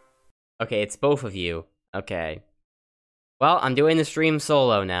 Okay, it's both of you. Okay. Well, I'm doing the stream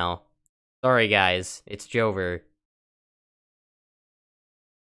solo now. Sorry, guys. It's Jover.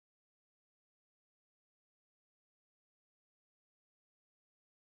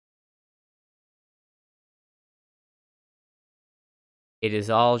 It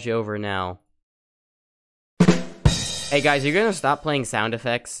is all Jover now. Hey guys, you're gonna stop playing sound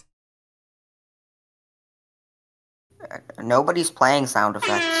effects? Nobody's playing sound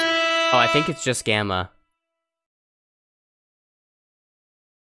effects. Oh, I think it's just Gamma.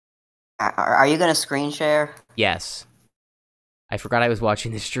 Are you gonna screen share? Yes. I forgot I was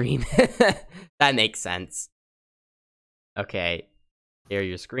watching the stream. That makes sense. Okay. Share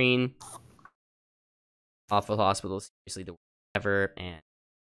your screen. Awful hospital, seriously the worst ever, and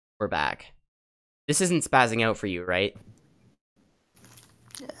we're back. This isn't spazzing out for you, right?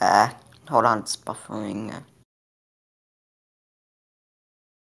 Hold on, it's buffering.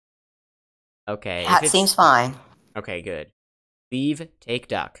 Okay. That seems fine. Okay, good. Leave, take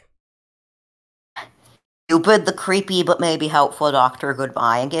duck. You bid the creepy but maybe helpful doctor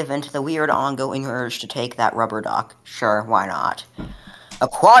goodbye and give in to the weird ongoing urge to take that rubber duck. Sure, why not?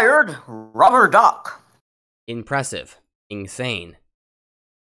 Acquired rubber duck. Impressive. Insane.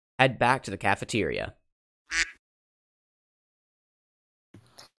 Head back to the cafeteria.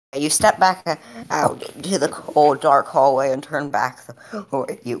 You step back out to the cold, dark hallway and turn back the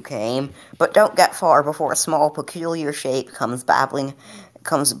way you came, but don't get far before a small, peculiar shape comes bobbing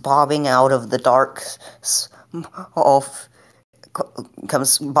out of the dark.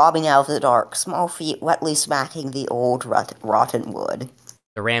 Small feet wetly smacking the old rotten wood.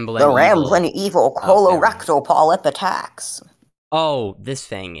 The rambling evil colorectal polyp attacks. Oh, this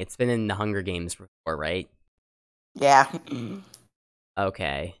thing. It's been in the Hunger Games before, right? Yeah.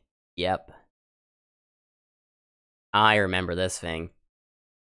 Okay. Yep. I remember this thing.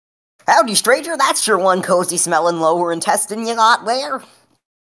 Howdy, stranger. That's your one cozy smelling lower intestine you got there.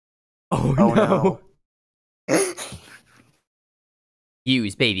 Oh no.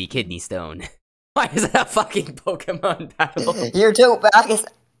 Use baby kidney stone. Why is that a fucking Pokemon battle? Your tote bag is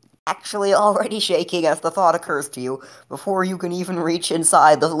actually already shaking as the thought occurs to you. Before you can even reach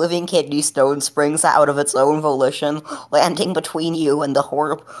inside, the living kidney stone springs out of its own volition, landing between you and the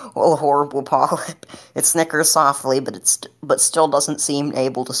horrible polyp. It snickers softly, but still doesn't seem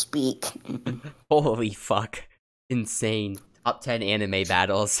able to speak. Holy fuck. Insane. Top 10 anime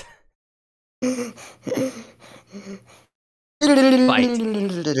battles. Fight.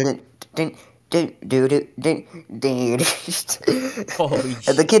 Holy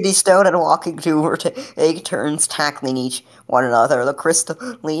shit. The kidney stone and walking tumor take turns tackling each one another, the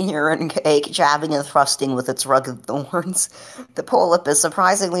crystalline urine cake jabbing and thrusting with its rugged thorns. The polyp is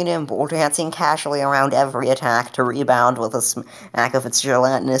surprisingly nimble, dancing casually around every attack to rebound with a smack of its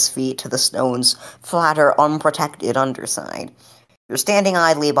gelatinous feet to the stone's flatter, unprotected underside. You're standing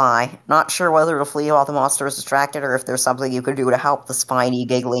idly by, not sure whether to flee while the monster is distracted or if there's something you could do to help the spiny,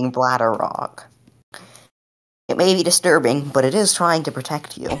 giggling bladder rock. It may be disturbing, but it is trying to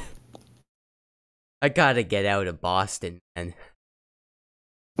protect you. I gotta get out of Boston, man.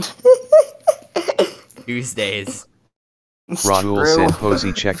 Tuesdays. Raul said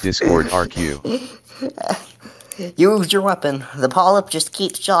Posey check Discord RQ. Use your weapon. The polyp just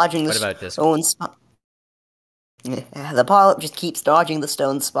keeps dodging the stone The polyp just keeps dodging the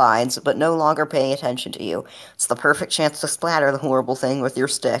stone spines, but no longer paying attention to you. It's the perfect chance to splatter the horrible thing with your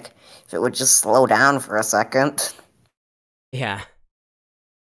stick. If it would just slow down for a second. Yeah.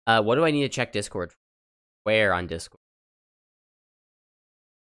 What do I need to check Discord? Where on Discord?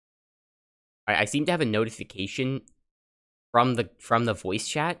 I seem to have a notification from the voice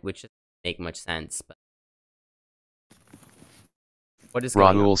chat, which doesn't make much sense. But what is going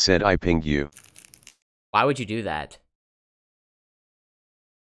on? Raul said I pinged you. Why would you do that?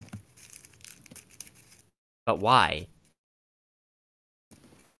 But why?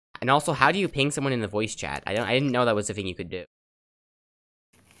 And also, how do you ping someone in the voice chat? I didn't know that was a thing you could do.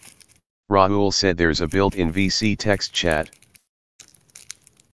 Raul said there's a built-in VC text chat.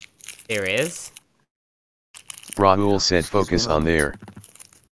 There is? Raul said focus on there.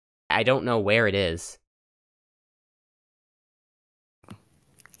 I don't know where it is.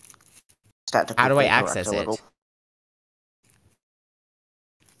 How do I access it?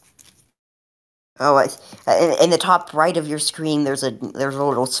 Oh, in the top right of your screen, there's a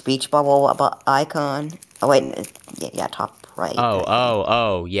little speech bubble icon. Oh wait, yeah, top right.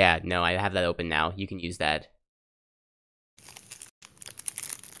 Oh, yeah. No, I have that open now. You can use that.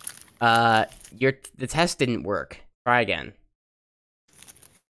 The test didn't work. Try again.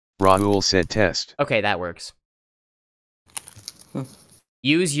 Raul said test. Okay, that works.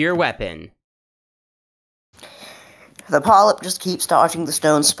 Use your weapon. The polyp just keeps dodging the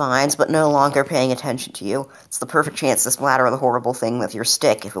stone spines, but no longer paying attention to you. It's the perfect chance to splatter the horrible thing with your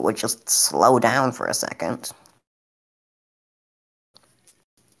stick if it would just slow down for a second.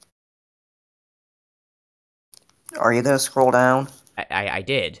 Are you gonna scroll down? I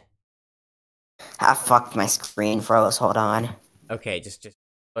did. Ah, fuck, my screen froze. Hold on. Okay, just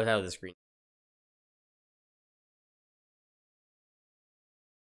close out of the screen.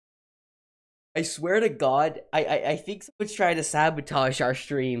 I swear to God, I think someone's trying to sabotage our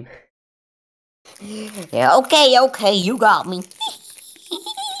stream. Yeah, okay, you got me.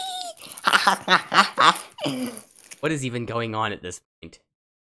 What is even going on at this point?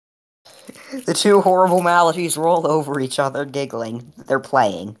 The two horrible maladies roll over each other, giggling. They're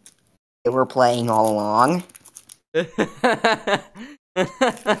playing. They were playing all along. They're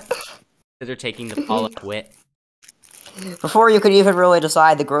taking the fall of wit. Before you could even really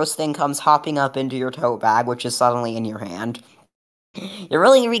decide, the gross thing comes hopping up into your tote bag, which is suddenly in your hand. You're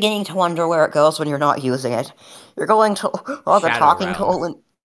really beginning to wonder where it goes when you're not using it. You're going to lug a talking colon.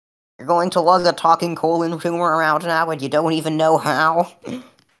 You're going to lug a talking colon tumor around now, and you don't even know how.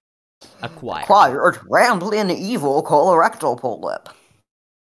 Acquired rambling evil colorectal polyp.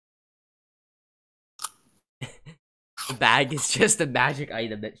 The bag is just a magic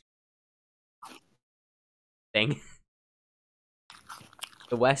item that thing.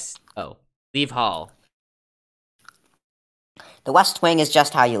 The West. Oh, leave hall. The West Wing is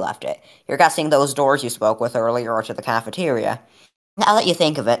just how you left it. You're guessing those doors you spoke with earlier are to the cafeteria. Now that you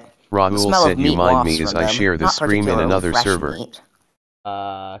think of it, Rahul said you mind me as I share the stream in another server. Meat.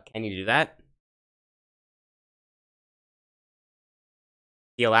 Can you do that?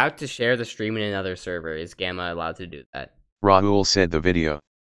 Be allowed to share the stream in another server? Is Gamma allowed to do that? Rahul said the video.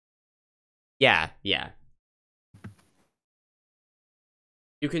 Yeah.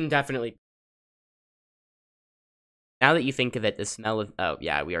 You can definitely... Now that you think of it, the smell of... Oh,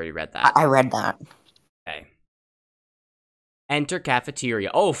 yeah, we already read that. I read that. Okay. Enter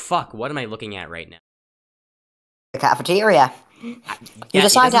cafeteria. Oh, fuck, what am I looking at right now? The cafeteria. You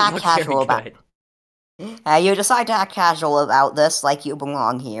decide to act casual about it. You decide to act casual about this, like you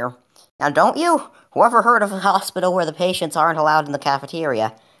belong here. Now, don't you? Whoever heard of a hospital where the patients aren't allowed in the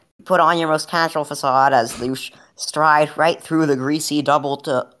cafeteria? Put on your most casual facade as you stride right through the greasy double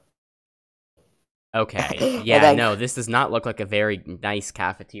to... Okay, yeah, no, this does not look like a very nice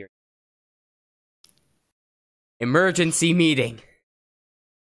cafeteria. Emergency meeting.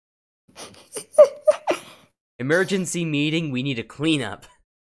 Emergency meeting, we need a cleanup.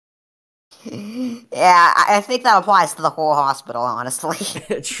 Yeah, I think that applies to the whole hospital, honestly.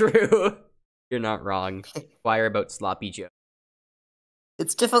 True. You're not wrong. Inquire about Sloppy Joe.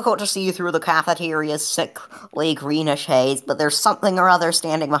 It's difficult to see through the cafeteria's sickly greenish haze, but there's something or other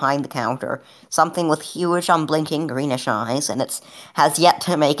standing behind the counter. Something with huge, unblinking greenish eyes, and it has yet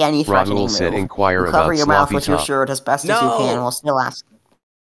to make any threatening move. Said, inquire you cover about your mouth Sloppy with your Top. shirt as best as you can while still asking.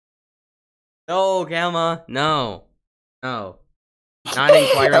 No, Gamma, no. No. Not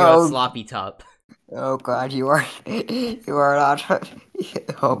inquiring about Sloppy Top. Oh god, you are not...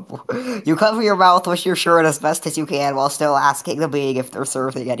 Oh, you cover your mouth with your shirt as best as you can while still asking the being if they're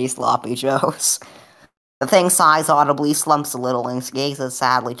serving any sloppy joes. The thing sighs audibly, slumps a little, and gazes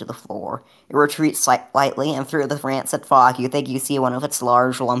sadly to the floor. It retreats slightly, and through the rancid fog, you think you see one of its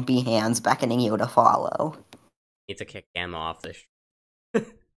large, lumpy hands beckoning you to follow. Need to kick Gamma off this.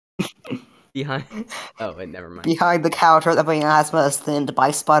 Behind... Oh, wait, never mind. Behind the counter, the miasma is thinned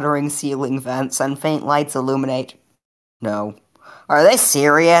by sputtering ceiling vents, and faint lights illuminate... No. Are they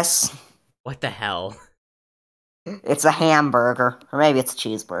serious? What the hell? It's a hamburger. Or maybe it's a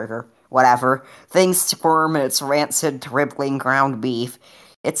cheeseburger. Whatever. Things squirm in its rancid, dribbling ground beef.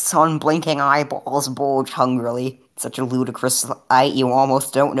 Its unblinking eyeballs bulge hungrily. It's such a ludicrous sight you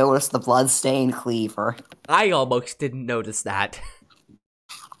almost don't notice the blood-stained cleaver. I almost didn't notice that.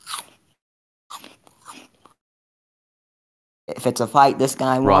 If it's a fight this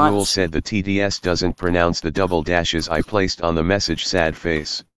guy wants... Rahul said the TDS doesn't pronounce the double dashes I placed on the message. Sad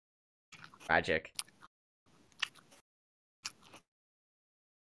face. Tragic.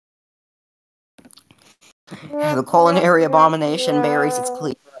 The culinary abomination buries its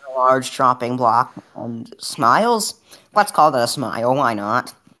cleaver in a large chopping block and smiles? Let's call that a smile, why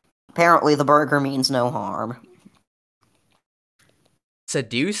not? Apparently the burger means no harm.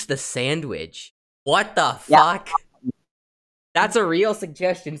 Seduce the sandwich. What the fuck? That's a real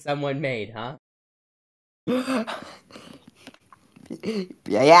suggestion someone made, huh? Yeah.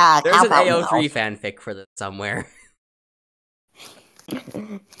 There's an AO3 fanfic for this somewhere.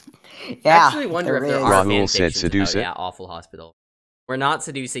 Yeah. I actually wonder if there are Rahul said fanfictions seduce about, it. Awful Hospital. We're not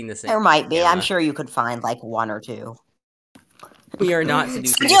seducing the same. There might be. I'm sure you could find like one or two. We are not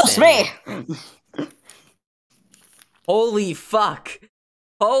seducing Seduce me! Holy fuck!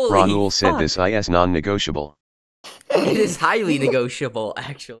 Holy Rahul fuck. said this is non-negotiable. It is highly negotiable,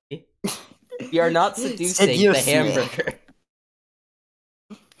 actually. We are not seducing the hamburger.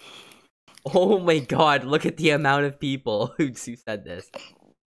 Oh my god, look at the amount of people who said this.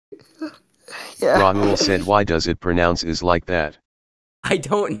 Yeah. Rahul said, why does it pronounce is like that? I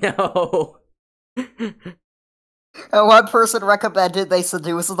don't know. One person recommended they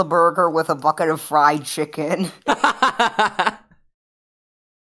seduce the burger with a bucket of fried chicken.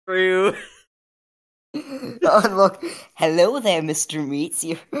 True. Oh, look. Hello there, Mr. Meats.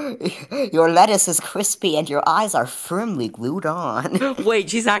 Your lettuce is crispy and your eyes are firmly glued on. Wait,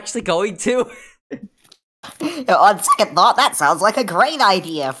 she's actually going to? On second thought, that sounds like a great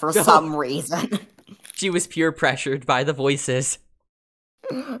idea for some reason. She was peer pressured by the voices.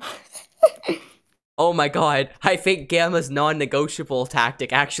 Oh my god, I think Gamma's non-negotiable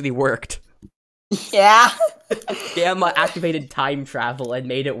tactic actually worked. Yeah. Gamma activated time travel and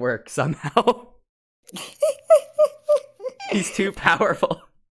made it work somehow. He's too powerful.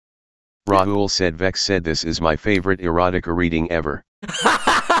 Rahul said Vex said this is my favorite erotica reading ever.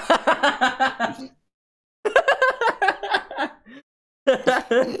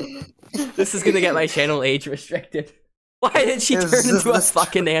 This is gonna get my channel age restricted. Why did she turn into a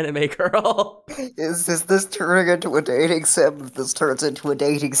fucking anime girl? Is this turning into a dating sim? If this turns into a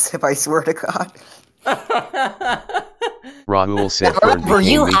dating sim, I swear to God. Rahul said Fern Remember,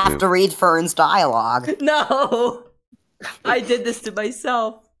 you became have Miku. to read Fern's dialogue. No! I did this to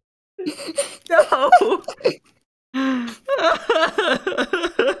myself. No! I'm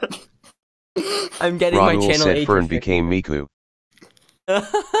getting my Rahul channel said age Fern restricted. became Miku.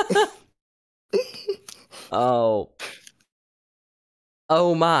 Oh.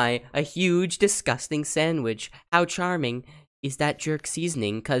 Oh my, a huge disgusting sandwich. How charming. Is that jerk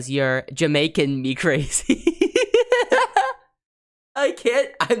seasoning cause you're Jamaican me crazy? I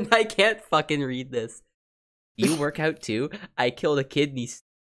can't fucking read this. You work out too? I killed a kidney.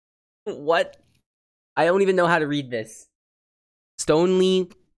 What? I don't even know how to read this. Stonely,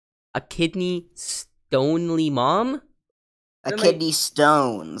 a kidney stonely mom? A kidney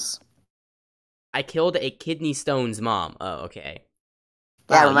stones. I killed a kidney stone's mom. Oh, okay.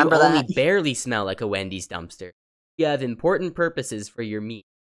 Yeah, Wow, remember you that? only barely smell like a Wendy's dumpster. You have important purposes for your meat.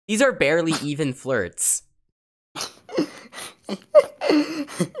 These are barely even flirts.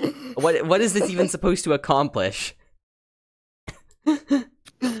 What is this even supposed to accomplish?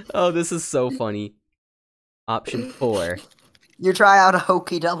 Oh, this is so funny. Option 4. You try out a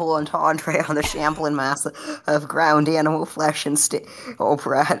hokey double entendre on the shambling mass of ground animal flesh and oh,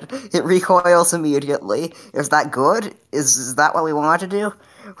 Brad, it recoils immediately. Is that good? Is that what we want to do?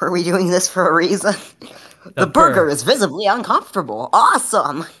 Are we doing this for a reason? The burger is visibly uncomfortable.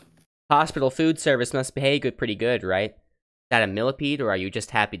 Awesome! Hospital food service must behave pretty good, right? Is that a millipede, or are you just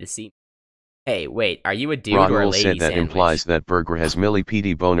happy to see me? Hey, wait, are you a dude or a Rahul lady said that sandwich? implies that burger has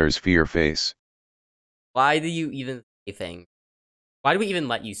millipede boner's fear face. Why do you even say things? Why do we even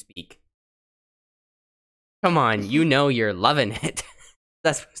let you speak? Come on, you know you're loving it.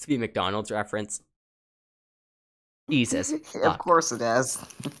 That's supposed to be a McDonald's reference. Jesus. Of course it is.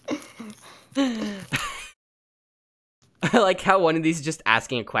 I like how one of these is just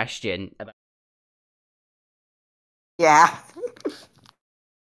asking a question about. Yeah.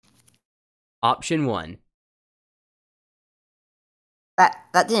 Option 1.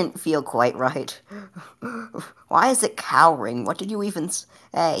 That didn't feel quite right. Why is it cowering? What did you even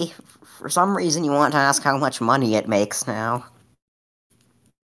say? For some reason you want to ask how much money it makes now.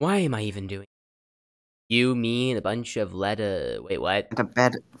 Why am I even doing you, me, and a bunch of wait, what? The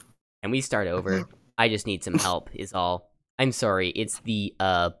bed. Can we start over? I just need some help, is all. I'm sorry, it's the,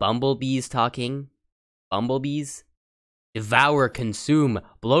 bumblebees talking? Bumblebees? Devour, consume,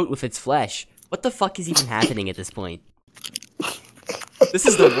 bloat with its flesh. What the fuck is even happening at this point? This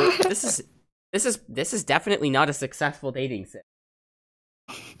is the worst. This is definitely not a successful dating sim.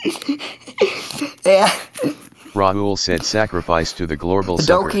 Yeah. Rahul said sacrifice to the global The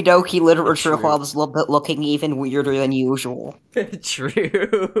sucker. Doki Doki Literature True. Club's looking even weirder than usual.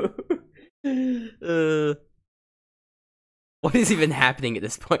 True. What is even happening at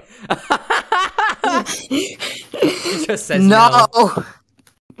this point? He just says no.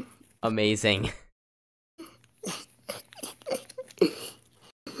 Amazing.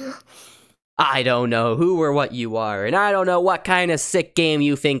 I don't know who or what you are, and I don't know what kind of sick game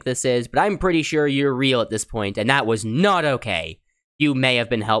you think this is, but I'm pretty sure you're real at this point, and that was not okay. You may have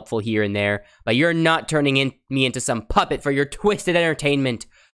been helpful here and there, but you're not turning me into some puppet for your twisted entertainment.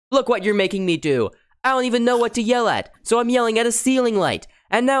 Look what you're making me do. I don't even know what to yell at, so I'm yelling at a ceiling light.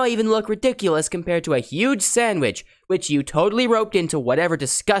 And now I even look ridiculous compared to a huge sandwich, which you totally roped into whatever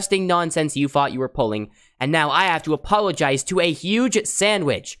disgusting nonsense you thought you were pulling, and now I have to apologize to a huge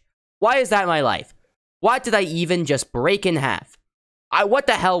sandwich. Why is that my life? What did I even just break in half? What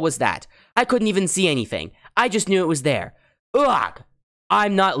the hell was that? I couldn't even see anything. I just knew it was there. Ugh!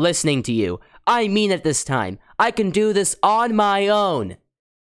 I'm not listening to you. I mean it this time. I can do this on my own.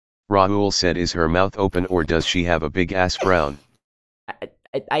 Rahul said, is her mouth open or does she have a big ass frown?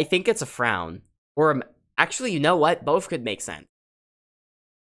 I think it's a frown. Or, actually, you know what? Both could make sense.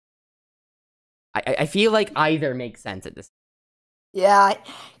 I feel like either makes sense at this. Yeah,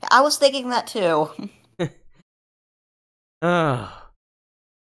 I was thinking that too. Oh.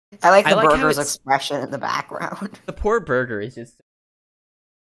 I like I the like how burger's it's- expression in the background. The poor burger is just...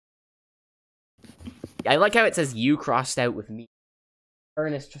 I like how it says you crossed out with me.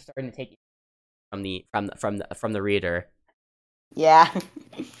 Ernest just starting to take it from the reader. Yeah.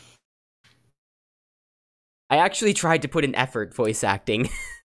 I actually tried to put in effort voice acting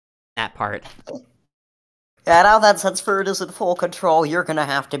that part. Yeah, now that Sunsford is in full control, you're gonna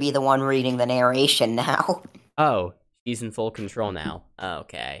have to be the one reading the narration now. Oh, she's in full control now.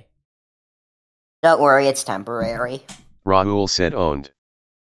 Okay. Don't worry, it's temporary. Raoul said owned.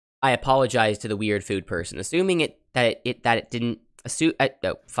 I apologize to the weird food person, assuming that it didn't assume.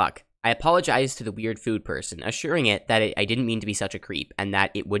 No, fuck. I apologize to the weird food person, assuring it that I didn't mean to be such a creep and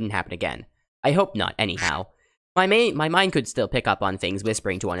that it wouldn't happen again. I hope not. Anyhow, my mind could still pick up on things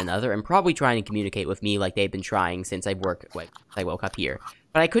whispering to one another and probably trying to communicate with me like they've been trying since I woke up here.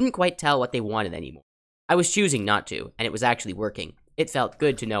 But I couldn't quite tell what they wanted anymore. I was choosing not to, and it was actually working. It felt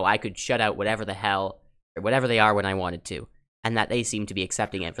good to know I could shut out whatever the hell or whatever they are when I wanted to, and that they seemed to be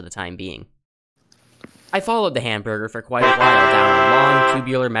accepting it for the time being. I followed the hamburger for quite a while down a long,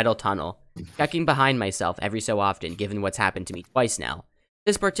 tubular metal tunnel, checking behind myself every so often, given what's happened to me twice now.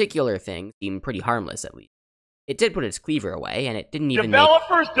 This particular thing seemed pretty harmless, at least. It did put its cleaver away, and it didn't even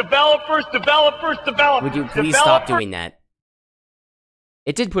developers! Would you please stop doing that?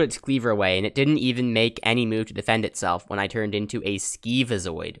 It did put its cleaver away, and it didn't even make any move to defend itself when I turned into a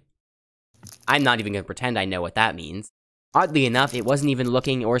skeevazoid. I'm not even gonna pretend I know what that means. Oddly enough, it wasn't even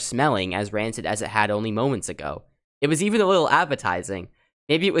looking or smelling as rancid as it had only moments ago. It was even a little appetizing.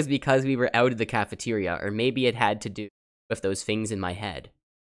 Maybe it was because we were out of the cafeteria, or maybe it had to do with those things in my head.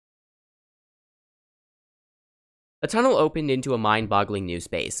 The tunnel opened into a mind-boggling new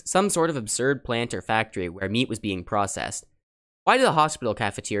space, some sort of absurd plant or factory where meat was being processed. Why did the hospital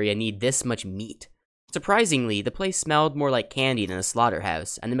cafeteria need this much meat? Surprisingly, the place smelled more like candy than a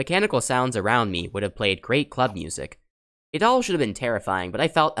slaughterhouse, and the mechanical sounds around me would have played great club music. It all should have been terrifying, but I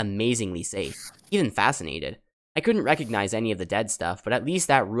felt amazingly safe, even fascinated. I couldn't recognize any of the dead stuff, but at least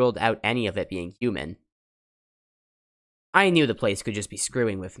that ruled out any of it being human. I knew the place could just be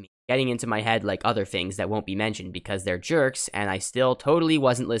screwing with me, getting into my head like other things that won't be mentioned because they're jerks, and I still totally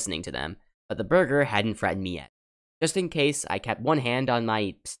wasn't listening to them, but the burger hadn't threatened me yet. Just in case, I kept one hand on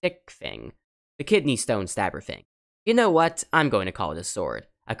my stick thing, the kidney stone stabber thing. You know what? I'm going to call it a sword.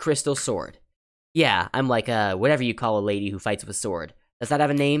 A crystal sword. Yeah, I'm like whatever you call a lady who fights with a sword. Does that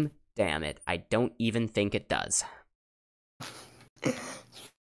have a name? Damn it, I don't even think it does.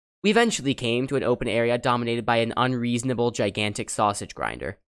 We eventually came to an open area dominated by an unreasonable, gigantic sausage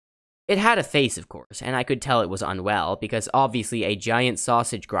grinder. It had a face, of course, and I could tell it was unwell, because obviously a giant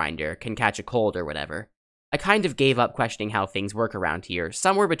sausage grinder can catch a cold or whatever. I kind of gave up questioning how things work around here,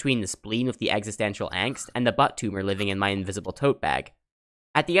 somewhere between the spleen with the existential angst and the butt tumor living in my invisible tote bag.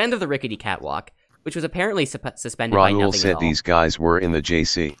 At the end of the rickety catwalk, which was apparently suspended by nothing Raoul at said all. these guys were in the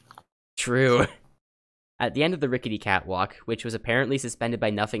JC. True. At the end of the rickety catwalk, which was apparently suspended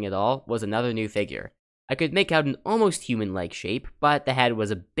by nothing at all, was another new figure. I could make out an almost human-like shape, but the head was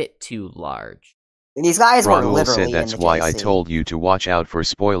a bit too large. These guys were Raoul literally said that's in the why I JC. told you to watch out for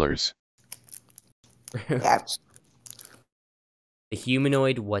spoilers. Yeah. The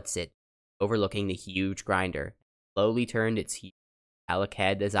humanoid what's-it, overlooking the huge grinder, slowly turned its huge metallic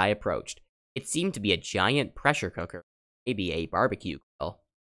head as I approached. It seemed to be a giant pressure cooker, maybe a barbecue grill.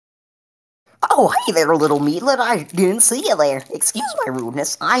 Oh, hey there, little meatlet. I didn't see you there. Excuse my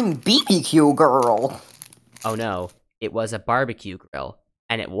rudeness. I'm BBQ Girl. Oh no, it was a barbecue grill,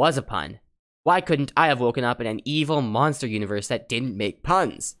 and it was a pun. Why couldn't I have woken up in an evil monster universe that didn't make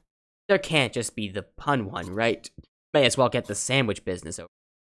puns? There can't just be the pun one, right? May as well get the sandwich business over.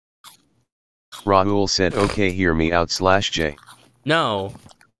 Raoul said okay, hear me out /J. No.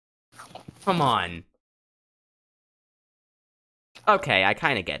 Come on. Okay, I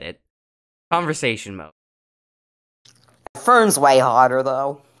kinda get it. Conversation mode. Fern's way hotter,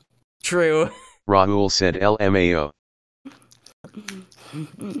 though. True. Raoul said LMAO.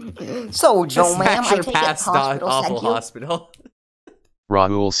 So, Joe, ma'am, I Dispatcher take it the passed on hospital awful sent you? hospital.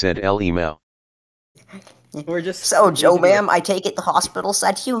 Raoul said L email. We're just So, Joe, ma'am, I take it the hospital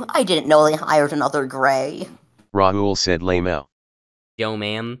sent you? I didn't know they hired another Gray. Raoul said Lamel. Yo,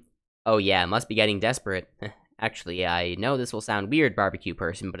 ma'am. Oh yeah, must be getting desperate. Actually, I know this will sound weird, barbecue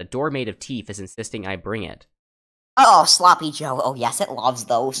person, but a door made of teeth is insisting I bring it. Oh, Sloppy Joe. Oh, yes, it loves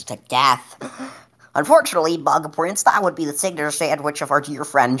those to death. Unfortunately, Bug Prince, that would be the signature sandwich of our dear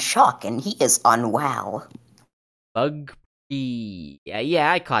friend Chuck, and he is unwell. Bug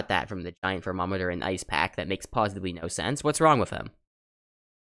Yeah, I caught that from the giant thermometer and ice pack. That makes positively no sense. What's wrong with him?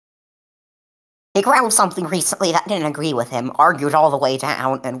 He ground something recently that didn't agree with him, argued all the way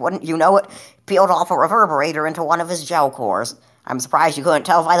down, and wouldn't you know it, peeled off a reverberator into one of his gel cores. I'm surprised you couldn't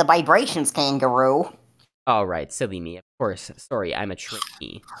tell by the vibrations, kangaroo. Alright, silly me. Of course. Sorry, I'm a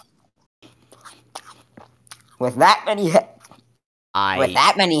trainee. With that many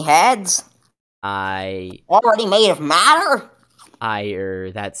heads? Already made of matter? I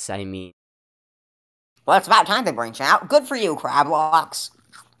mean... Well, it's about time they branch out. Good for you, Crabwalks.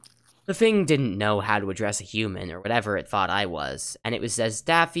 The thing didn't know how to address a human, or whatever it thought I was, and it was as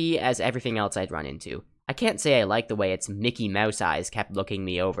daffy as everything else I'd run into. I can't say I liked the way its Mickey Mouse eyes kept looking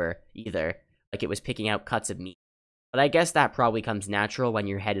me over, either, like it was picking out cuts of meat. But I guess that probably comes natural when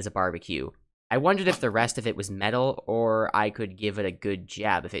your head is a barbecue. I wondered if the rest of it was metal, or I could give it a good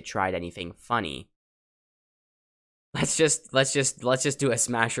jab if it tried anything funny. Let's just do a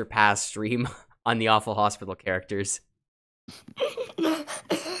smash or pass stream on the awful hospital characters.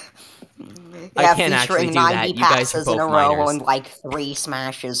 I can't actually do that. You guys are both minors. And like 3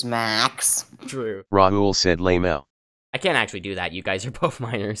 smashes max. True. Rahul said lame out. I can't actually do that. You guys are both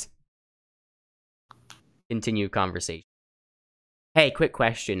minors. Continue conversation. Hey, quick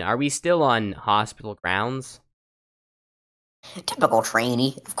question. Are we still on hospital grounds? Typical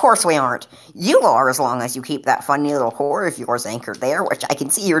trainee. Of course we aren't. You are, as long as you keep that funny little core of yours anchored there, which I can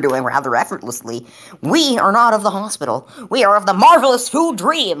see you're doing rather effortlessly. We are not of the hospital. We are of the marvelous food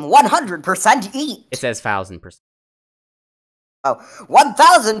dream. 100% eat. It says 1000%. Oh,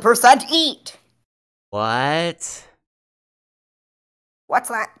 1000% eat. What? What's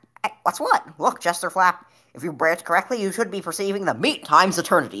that? What's what? Look, Chester Flap. If you branch correctly, you should be perceiving the meat times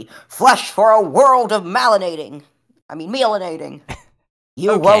eternity. Flesh for a world of melanating.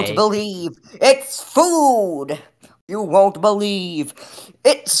 You won't believe. It's food. You won't believe.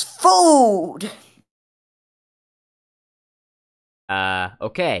 It's food.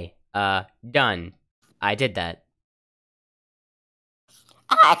 Okay. Done. I did that.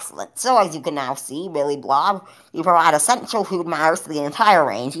 Excellent. So as you can now see, Billy Blob, you provide essential food matters to the entire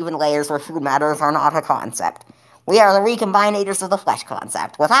range, even layers where food matters are not a concept. We are the recombinators of the flesh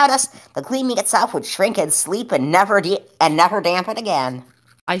concept. Without us, the clean meat itself would shrink and sleep and never dampen again.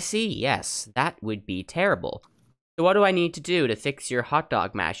 I see, yes. That would be terrible. So what do I need to do to fix your hot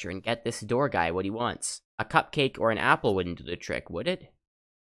dog masher and get this door guy what he wants? A cupcake or an apple wouldn't do the trick, would it?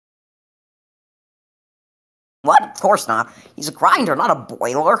 What? Of course not. He's a grinder, not a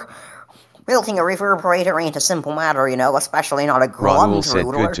boiler. Building a reverberator ain't a simple matter, you know, especially not a Rahul said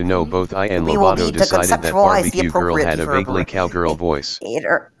good to know both I and Loboto decided that barbecue girl had a vaguely cowgirl voice.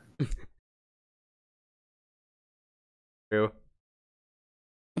 True.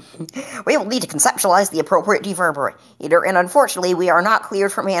 We will need to conceptualize the appropriate deverberator, and unfortunately we are not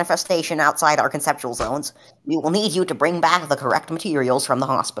cleared for manifestation outside our conceptual zones. We will need you to bring back the correct materials from the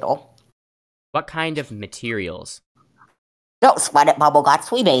hospital. What kind of materials? Don't sweat it,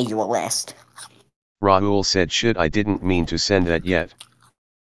 Bubbleguts, we made you a list. Rahul said shit, I didn't mean to send that yet.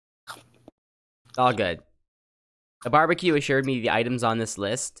 All good. The barbecue assured me the items on its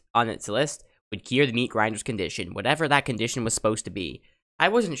list, would cure the meat grinder's condition, whatever that condition was supposed to be. I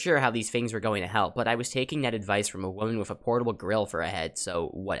wasn't sure how these things were going to help, but I was taking that advice from a woman with a portable grill for a head, so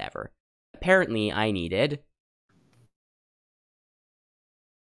whatever. Apparently, I needed...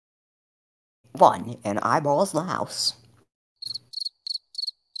 1. An eyeball's louse.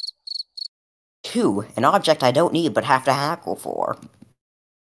 2. An object I don't need but have to hackle for.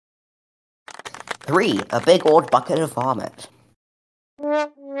 3. A big old bucket of vomit.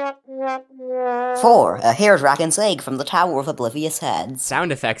 4. A hair-dragon's egg from the Tower of Oblivious Heads.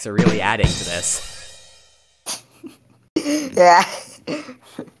 Sound effects are really adding to this. Yeah.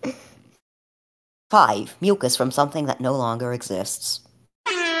 5. Mucus from something that no longer exists.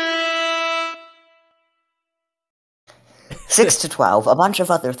 6 to 12. A bunch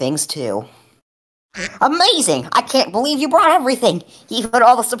of other things, too. Amazing! I can't believe you brought everything! Even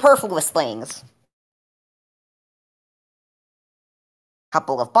all the superfluous things.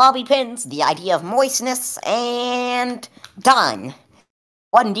 Couple of bobby pins, the idea of moistness, and... done!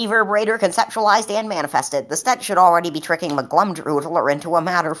 1 deverberator conceptualized and manifested. The stent should already be tricking McGlumdroodler into a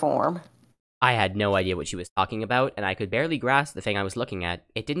matter form. I had no idea what she was talking about, and I could barely grasp the thing I was looking at.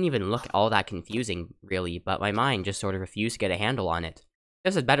 It didn't even look all that confusing, really, but my mind just sort of refused to get a handle on it.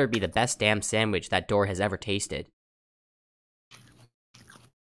 This had better be the best damn sandwich that door has ever tasted.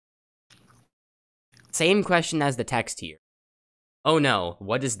 Same question as the text here. Oh no,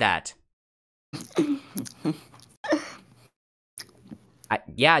 what is that?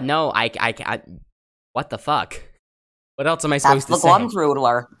 What the fuck? What else am I supposed to say? That's the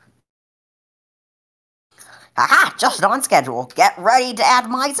Glumdroodler. Haha, just on schedule. Get ready to add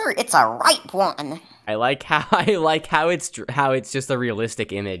miser. It's a ripe one. I like how it's just a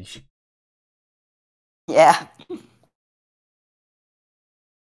realistic image. Yeah. Oh,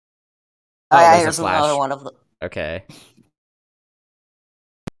 yeah, there's here's a flash. another one of the. Okay.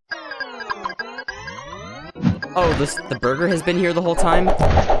 Oh, the burger has been here the whole time?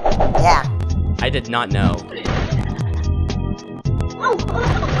 Yeah. I did not know.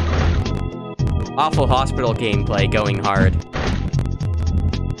 Awful hospital gameplay going hard.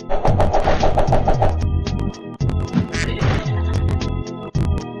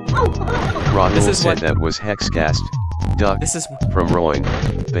 Rahul said that was Hexcast. Duck. From Roin.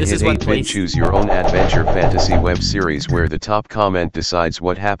 The hit 8-bit choose your own adventure fantasy web series where the top comment decides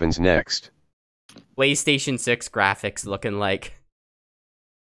what happens next. PlayStation 6 graphics looking like.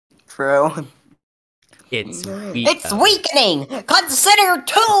 True. It's weakening! Consider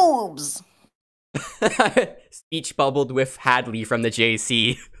tubes! Speech bubbled with Hadley from the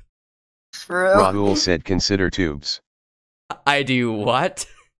JC. True. Rahul said consider tubes. I do what?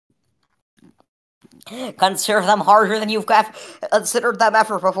 Consider them harder than you've considered them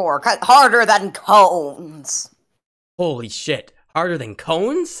ever before. Harder than cones. Holy shit. Harder than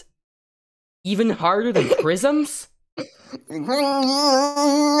cones? Even harder than prisms?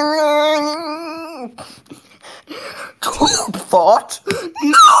 Tube thought?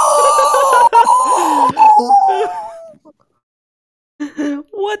 No!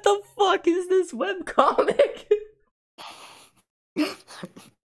 What the fuck is this webcomic?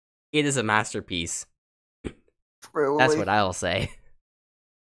 It is a masterpiece. Truly. That's what I'll say.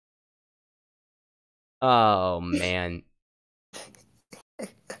 Oh, man.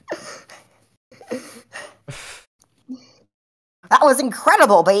 That was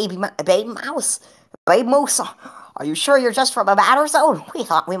incredible, baby mouse. Baby moose, are you sure you're just from a matter zone? We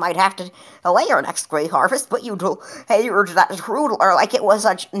thought we might have to delay our next great harvest, but you delivered that Troodler like it was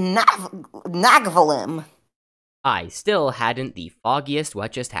a Nagvalim. I still hadn't the foggiest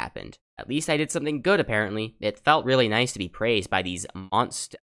what just happened. At least I did something good, apparently. It felt really nice to be praised by these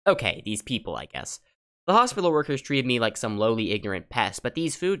these people, I guess. The hospital workers treated me like some lowly ignorant pest, but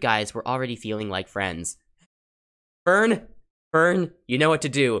these food guys were already feeling like friends. Fern, you know what to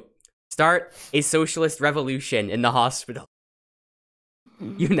do. Start a socialist revolution in the hospital.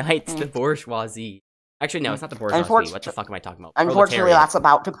 Unites the bourgeoisie. Actually, no, it's not the bourgeoisie. What the fuck am I talking about? Unfortunately, that's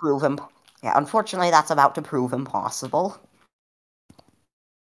about to prove impossible.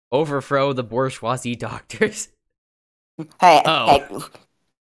 Overthrow the bourgeoisie doctors. Hey.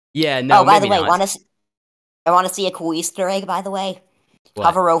 Yeah, no, by the way, not. I want to see a cool Easter egg, by the way. What?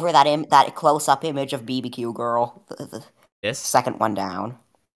 Hover over that close-up image of BBQ Girl. This? Second one down.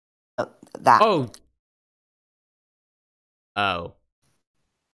 That. Oh.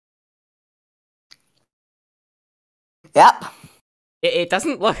 Yep. It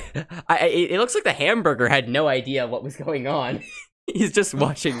doesn't look... it looks like the hamburger had no idea what was going on. He's just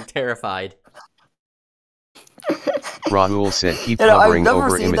watching terrified. Rahul said keep hovering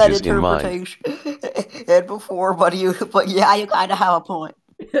over images in mind. Before, but yeah, you kind of have a point.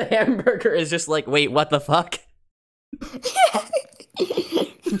 The hamburger is just like, wait, what the fuck?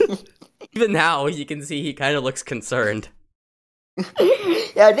 Even now, you can see he kind of looks concerned.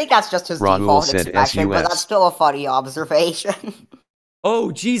 Yeah, I think that's just his Rahul default said expression, but that's still a funny observation.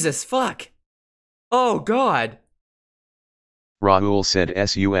 Oh, Jesus, fuck. Oh, God. Rahul said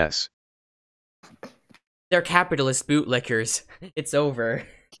SUS. They're capitalist bootlickers. It's over.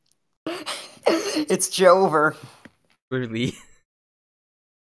 It's Jover. Truly.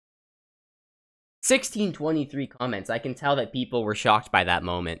 1623 comments. I can tell that people were shocked by that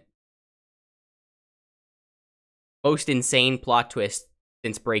moment. Most insane plot twist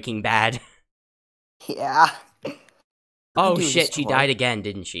since Breaking Bad. Yeah. Oh shit, she died again,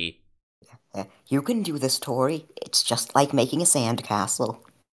 didn't she? You can do this, Tori. It's just like making a sandcastle.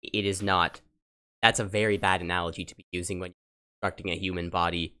 It is not. That's a very bad analogy to be using when you're constructing a human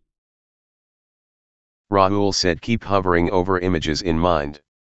body. Rahul said keep hovering over images in mind.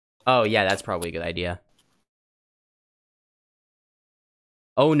 Oh yeah, that's probably a good idea.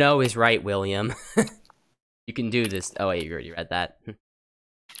 Oh no is right, William. You can do this. Oh wait, you already read that.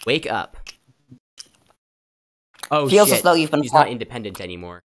 Wake up. Oh Feels shit, as though you've been she's not independent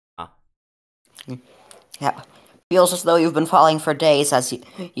anymore. Yeah. Feels as though you've been falling for days as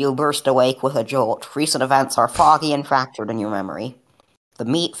you burst awake with a jolt. Recent events are foggy and fractured in your memory. The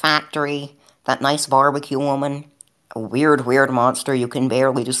meat factory, that nice barbecue woman, a weird monster you can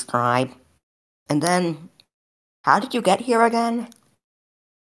barely describe. And then, how did you get here again?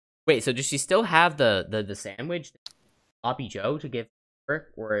 Wait, so does she still have the sandwich? Sloppy Joe to give her,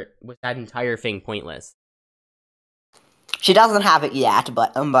 or was that entire thing pointless? She doesn't have it yet,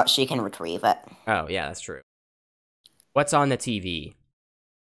 but she can retrieve it. Oh, yeah, that's true. What's on the TV?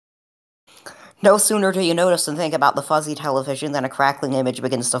 No sooner do you notice and think about the fuzzy television than a crackling image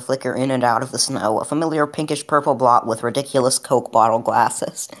begins to flicker in and out of the snow, a familiar pinkish-purple blot with ridiculous Coke bottle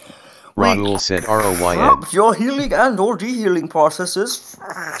glasses. Raul said ROYN. Your healing and or de-healing processes.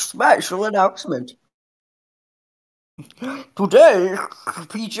 Special announcement. Today,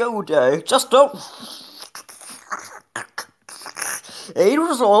 PJO Day. Just don't... 8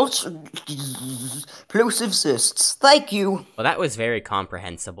 results. Plosive cysts. Thank you. Well, that was very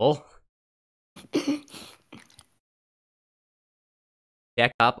comprehensible.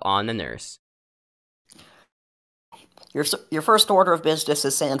 Check up on the nurse. Your first order of business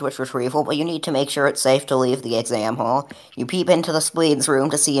is sandwich retrieval, but you need to make sure it's safe to leave the exam hall. You peep into the spleen's room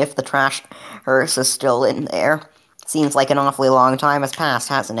to see if the trash hearse is still in there. Seems like an awfully long time has passed,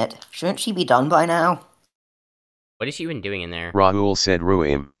 hasn't it? Shouldn't she be done by now? What is she even doing in there? Raul said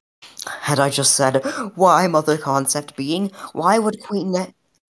Ruim. Had I just said, why, Mother Concept Being? Why would Queen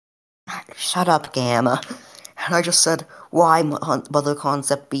Shut up, Gamma. And I just said, why, Mother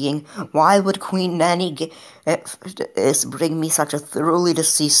Concept Being? Why would Queen Nanny bring me such a thoroughly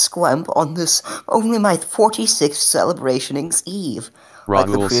deceased squamp on this, only my 46th celebrationing's eve?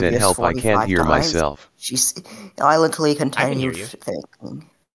 Raul said, help, I can't hear myself. She silently continued thinking.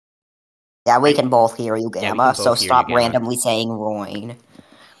 Yeah, we can both hear you, Gamma, so stop randomly saying Roin.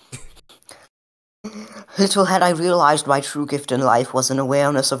 Little had I realized my true gift in life was an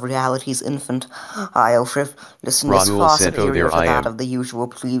awareness of reality's infant frivolousness far superior to that of the usual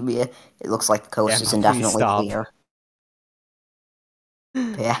plebeian. It looks like the coast is indefinitely clear.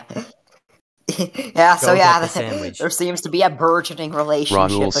 Yeah. Yeah, so yeah, there seems to be a burgeoning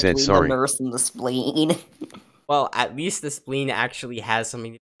relationship between the nurse and the spleen. Well, at least the spleen actually has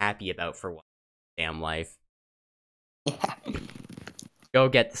something to be happy about for one damn life. Yeah. Go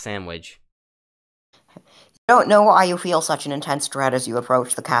get the sandwich. I don't know why you feel such an intense dread as you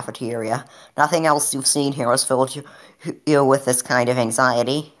approach the cafeteria. Nothing else you've seen here has filled you with this kind of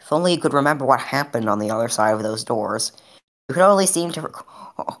anxiety. If only you could remember what happened on the other side of those doors. You could only seem to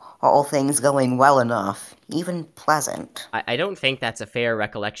recall all things going well enough, even pleasant. I don't think that's a fair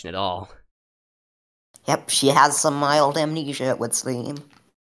recollection at all. Yep, she has some mild amnesia, it would seem.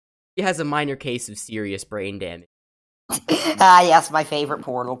 She has a minor case of serious brain damage. Ah, yes, my favorite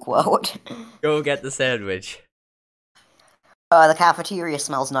Portal quote. Go get the sandwich. The cafeteria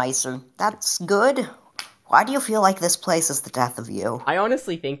smells nicer. That's good. Why do you feel like this place is the death of you? I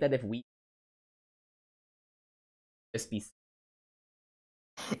honestly think that if we... just be...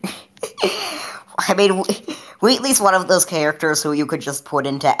 I mean, Wheatley's one of those characters who you could just put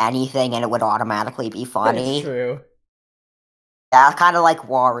into anything and it would automatically be funny. That's true. Yeah, kind of like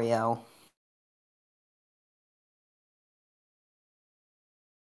Wario.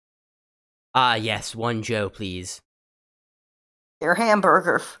 Yes, one Joe, please. Your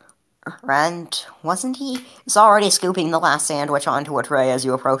hamburger friend, wasn't he? He's already scooping the last sandwich onto a tray as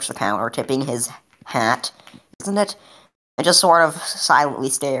you approach the counter, tipping his hat, isn't it? And just sort of silently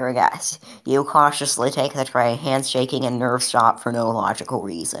staring at you, cautiously take the tray, hands shaking and nerves shot for no logical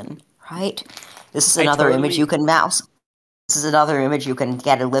reason. Right? This is another image you can mouse. This is another image you can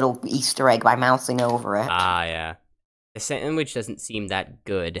get a little Easter egg by mousing over it. Ah, yeah. The sandwich doesn't seem that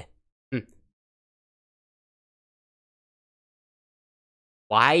good.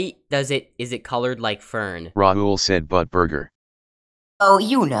 Why is it colored like fern? Raul said butt burger. Oh,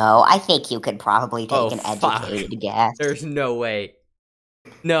 you know, I think you could probably take an educated guess. There's no way.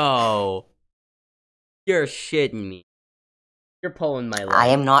 No. You're shitting me. You're pulling my leg. I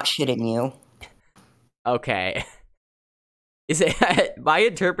am not shitting you. Okay. Is it my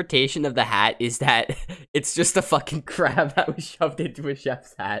interpretation of the hat is that it's just a fucking crab that was shoved into a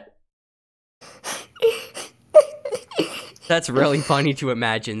chef's hat? That's really funny to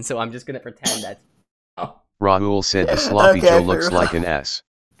imagine, so I'm just gonna pretend that's... Oh. Raul said the sloppy Joe looks like an S.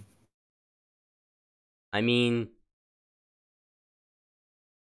 I mean...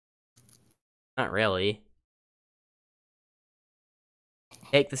 not really.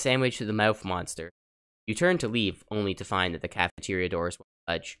 Take the sandwich to the mouth monster. You turn to leave, only to find that the cafeteria doors won't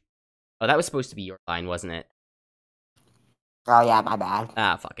budge. Oh, that was supposed to be your line, wasn't it? Oh yeah, my bad.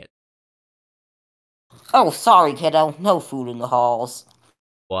 Ah, fuck it. Oh, sorry, kiddo. No food in the halls.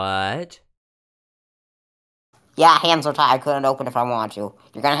 What? Yeah, hands are tied. Couldn't open if I want to.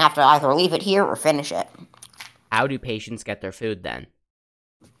 You're gonna have to either leave it here or finish it. How do patients get their food, then?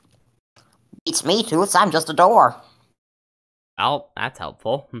 Beats me, Toots. I'm just a door. Well, that's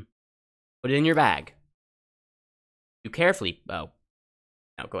helpful. Put it in your bag. You carefully... Oh.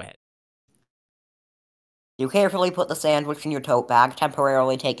 No, go ahead. You carefully put the sandwich in your tote bag,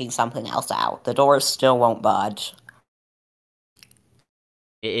 temporarily taking something else out. The doors still won't budge.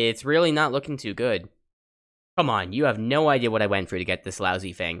 It's really not looking too good. Come on, you have no idea what I went through to get this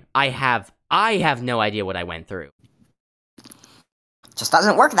lousy thing. I have no idea what I went through. Just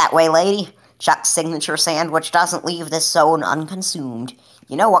doesn't work that way, lady. Chuck's signature sandwich doesn't leave this zone unconsumed.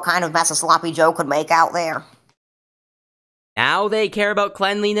 You know what kind of mess a Sloppy Joe could make out there? Now they care about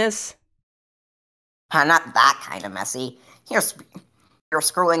cleanliness? Not that kind of messy. You're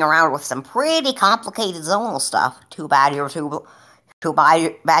screwing around with some pretty complicated zonal stuff. Too bad you're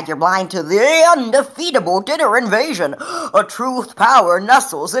blind to the undefeatable dinner invasion. A truth power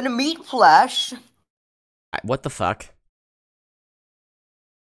nestles in meat flesh. What the fuck?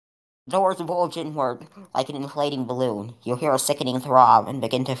 Doors bulge inward, like an inflating balloon. You'll hear a sickening throb and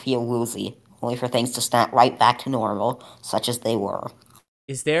begin to feel woozy, only for things to snap right back to normal, such as they were.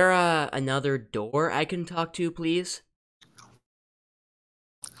 Is there another door I can talk to, please?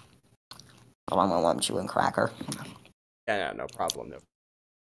 I'm chewing cracker. Yeah, no problem.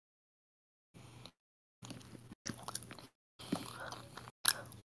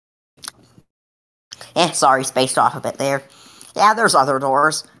 No. Sorry, spaced off a bit there. Yeah, there's other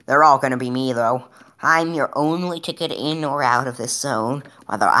doors. They're all gonna be me, though. I'm your only ticket in or out of this zone,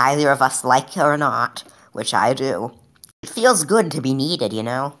 whether either of us like it or not, which I do. It feels good to be needed, you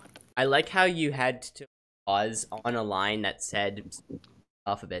know? I like how you had to pause on a line that said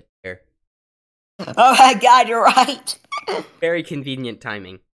off a bit there. Oh my god, you're right! Very convenient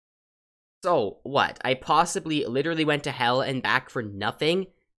timing. So, what? I possibly literally went to hell and back for nothing?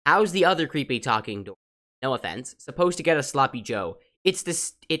 How's the other creepy talking door? No offense. Supposed to get a Sloppy Joe.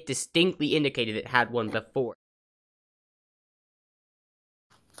 It distinctly indicated it had one before.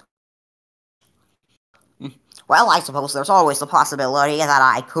 Well, I suppose there's always the possibility that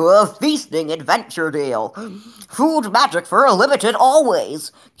I could. Feasting adventure deal. Food magic for a limited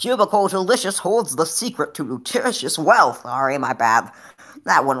always. Cubicle Delicious holds the secret to nutritious wealth. Sorry, my bad.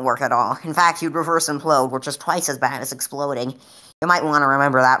 That wouldn't work at all. In fact, you'd reverse implode, which is twice as bad as exploding. You might want to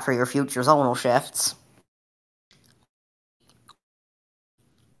remember that for your future zonal shifts.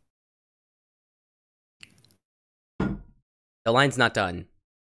 The line's not done.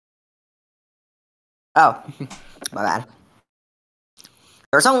 Oh, my bad.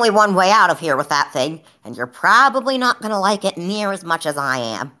 There's only one way out of here with that thing, and you're probably not gonna like it near as much as I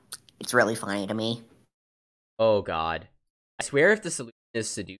am. It's really funny to me. Oh god. I swear if the solution is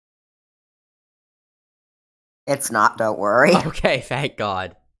seduce. It's not, don't worry. Okay, thank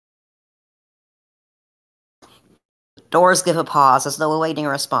god. Doors give a pause as though awaiting a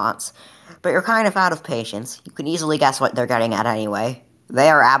response, but you're kind of out of patience. You can easily guess what they're getting at anyway. They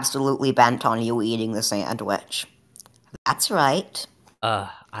are absolutely bent on you eating the sandwich. That's right.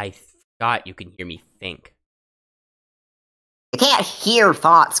 I forgot you can hear me think. You can't hear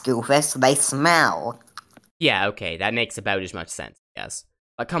thoughts, Goofus. They smell. Yeah, okay, that makes about as much sense, yes.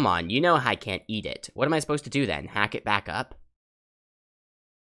 But come on, you know I can't eat it. What am I supposed to do then? Hack it back up?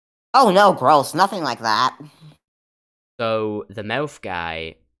 Oh no, gross. Nothing like that. So, the mouth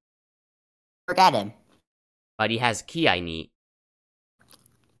guy... Forget him. But he has a key I need.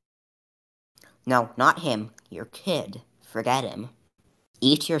 No, not him. Your kid. Forget him.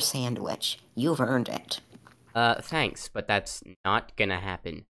 Eat your sandwich. You've earned it. Thanks, but that's not gonna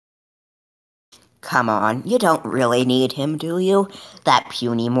happen. Come on, you don't really need him, do you? That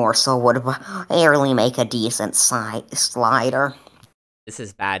puny morsel would barely make a decent slider. This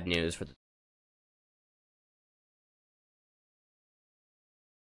is bad news for the...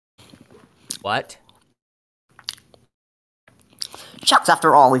 What? Shucks,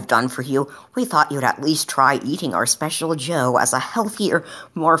 after all we've done for you, we thought you'd at least try eating our special Joe as a healthier,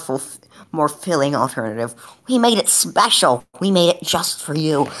 more filling alternative. We made it special. We made it just for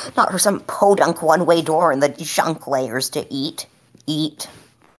you, not for some podunk one-way door in the junk layers to eat. Eat.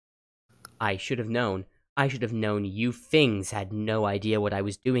 I should have known. I should have known you things had no idea what I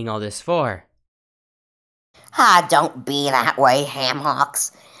was doing all this for. Ah, don't be that way,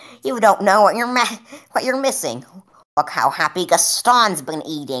 Hamhocks. You don't know what you're missing. Look how happy Gaston's been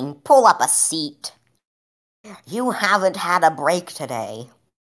eating. Pull up a seat. You haven't had a break today.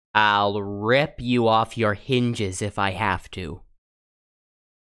 I'll rip you off your hinges if I have to.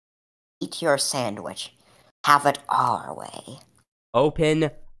 Eat your sandwich. Have it our way.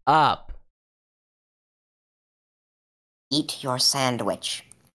 Open up. Eat your sandwich.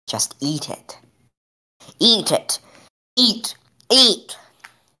 Just eat it. Eat it. Eat. Eat.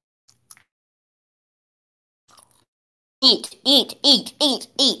 Eat, eat, eat, eat,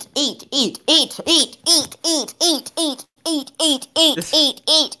 eat, eat, eat, eat, eat, eat, eat, eat, eat. Eat, eat, eat, eat, eat,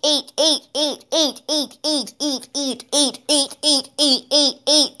 eat, eat, eat, eat, eat, eat, eat, eat, eat, eat, eat, eat,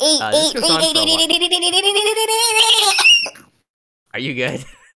 eat, eat, This goes on for a while. Are you good?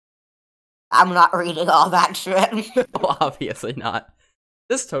 I'm not reading all that shit. Oh, obviously not.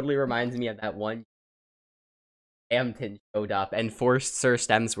 This totally reminds me of that one Hampton showed up and forced Sir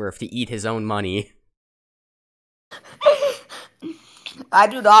Stemsworth to eat his own money. I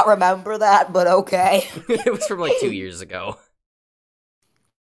do not remember that, but okay. It was from like 2 years ago.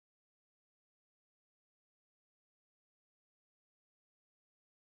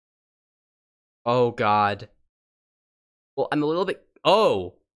 Oh god. Well, I'm a little bit...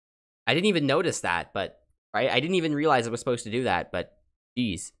 Oh! I didn't even notice that, but... Right? I didn't even realize I was supposed to do that, but...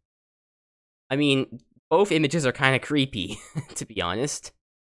 Jeez. I mean, both images are kind of creepy, to be honest.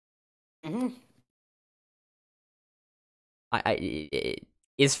 Mm-hmm.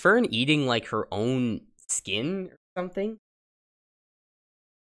 Is Fern eating, like, her own skin or something?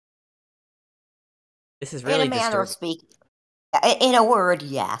 This is really in a manner of disturbing. speaking. In a word,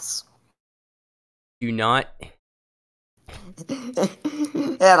 yes. Do not...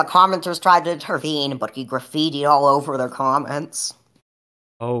 Yeah, the commenters tried to intervene, but he graffitied all over their comments.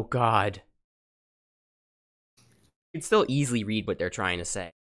 Oh god. You can still easily read what they're trying to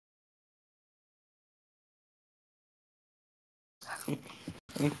say.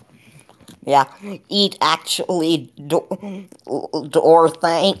 Yeah, eat actually door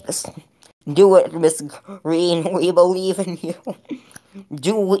thanks. Do it, Miss Green, we believe in you.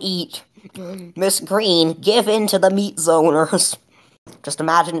 Do eat. Miss Green, give in to the meat zoners. Just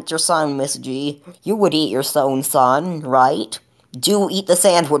imagine it's your son, Miss G. You would eat your own son, right? Do eat the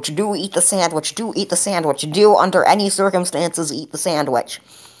sandwich, do eat the sandwich, do eat the sandwich, do under any circumstances eat the sandwich.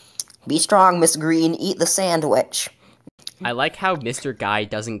 Be strong, Miss Green, eat the sandwich. I like how Mr. Guy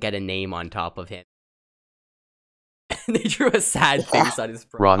doesn't get a name on top of him. They drew a sad face on his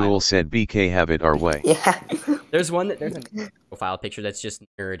profile. Raul said BK have it our way. Yeah. There's a profile picture that's just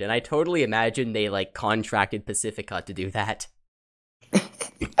nerd, and I totally imagine they, like, contracted Pacifica to do that.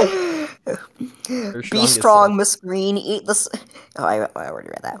 Be strong, Miss Green, eat the Oh, I already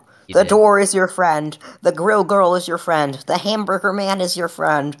read that. The door is your friend. The grill girl is your friend. The hamburger man is your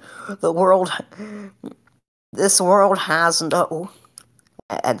friend. This world has no...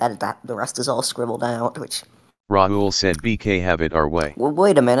 And the rest is all scribbled out, which... Raul said BK have it our way. Well,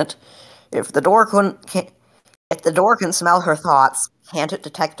 wait a minute. If the door can smell her thoughts, can't it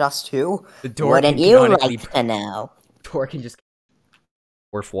detect us too? The door Wouldn't you like to know? The door can just...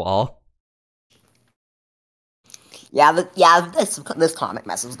 Fourth wall. Yeah, this comic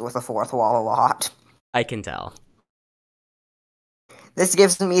messes with the fourth wall a lot. I can tell. This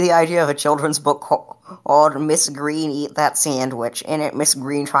gives me the idea of a children's book called Miss Green Eat That Sandwich. In it, Miss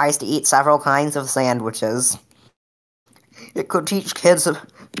Green tries to eat several kinds of sandwiches. It could teach kids about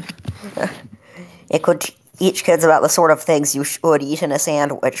the sort of things you should eat in a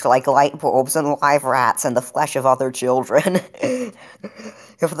sandwich, like light bulbs and live rats and the flesh of other children.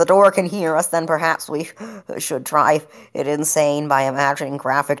 If the door can hear us, then perhaps we should drive it insane by imagining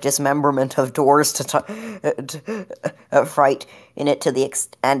graphic dismemberment of doors to fright in it to the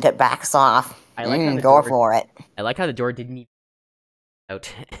extent it backs off. I like how go for it. I like how the door didn't even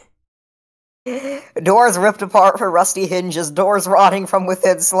out. Doors ripped apart for rusty hinges, doors rotting from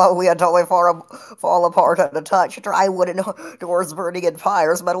within slowly until they fall apart at a touch, dry wooden doors burning in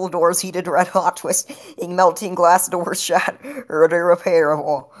fires, metal doors heated red hot, twisting, melting glass doors shattered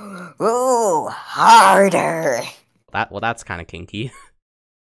irreparable. Ooh, harder! That's kind of kinky.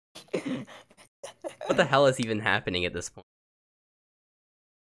 What the hell is even happening at this point?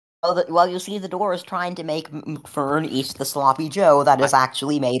 Well, you see, the door is trying to make Fern eat the sloppy joe that is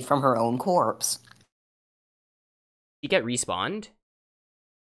actually made from her own corpse. She get respawned?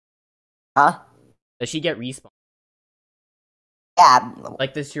 Huh? Does she get respawned? Yeah.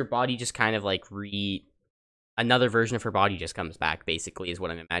 Like, does your body just kind of, like, another version of her body just comes back, basically, is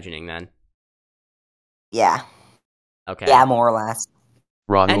what I'm imagining, then? Yeah. Okay. Yeah, more or less.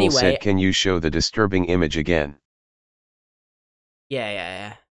 Raul said, can you show the disturbing image again?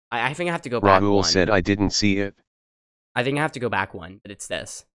 Yeah. I think I have to go back Raul one. said I didn't see it. I think I have to go back one, but it's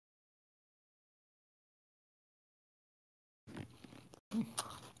this.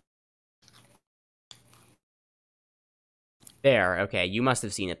 There, okay, you must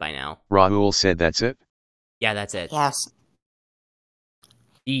have seen it by now. Raul said that's it? Yeah, that's it. Yes.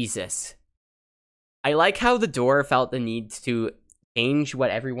 Jesus. I like how the door felt the need to change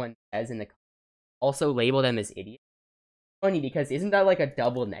what everyone says in the... Also label them as idiots. Funny, because isn't that like a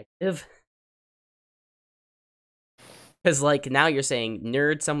double negative? Because, like, now you're saying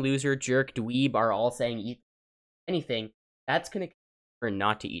nerd, some loser, jerk, dweeb are all saying eat anything. That's gonna her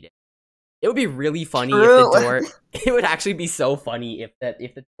not to eat it. It would be really funny if the door... It would actually be so funny if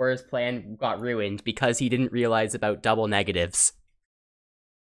the door's plan got ruined because he didn't realize about double negatives.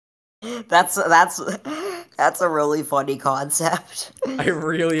 That's a really funny concept. I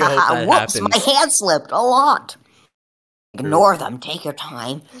really hope that Whoops, happens. My hand slipped a lot. Ignore them, take your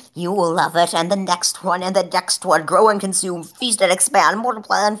time. You will love it, and the next one, and the next one. Grow and consume, feast and expand,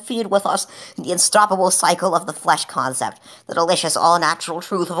 multiply and feed with us in the unstoppable cycle of the flesh concept. The delicious, all-natural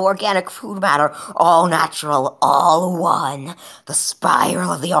truth of organic food matter. All natural, all one. The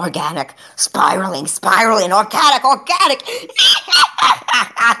spiral of the organic. Spiraling, organic!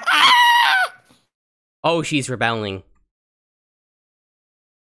 Oh, she's rebelling.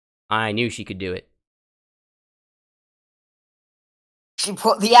 I knew she could do it. She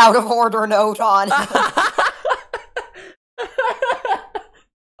put the out-of-order note on.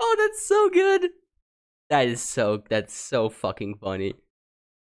 Oh, that's so good. That's so fucking funny.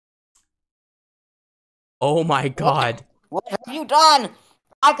 Oh my god. What have you done?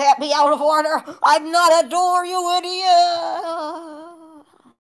 I can't be out of order. I'm not a door, you idiot.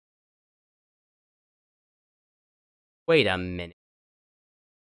 Wait a minute.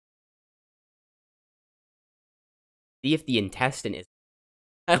 See if the intestine is...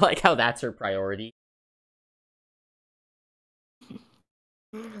 I like how that's her priority.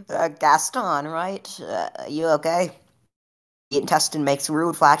 Gaston, right? You okay? The intestine makes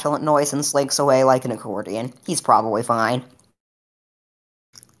rude, flatulent noise and slinks away like an accordion. He's probably fine.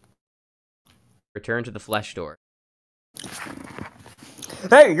 Return to the flesh door.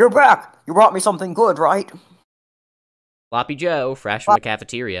 Hey, you're back! You brought me something good, right? Sloppy Joe, fresh from the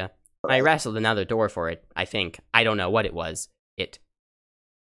cafeteria. I wrestled another door for it, I think. I don't know what it was.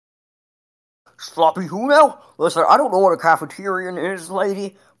 Sloppy who now? Listen, I don't know what a cafeterian is,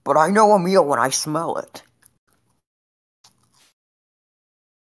 lady, but I know a meal when I smell it.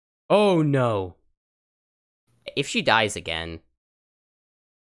 Oh no. If she dies again...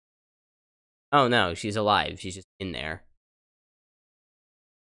 Oh no, she's alive. She's just in there.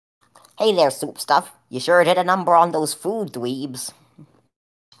 Hey there, soup stuff. You sure did a number on those food dweebs.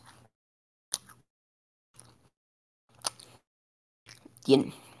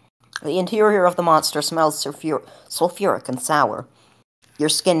 The interior of the monster smells sulfuric and sour. Your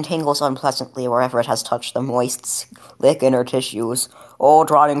skin tingles unpleasantly wherever it has touched the moist, slick inner tissues. Old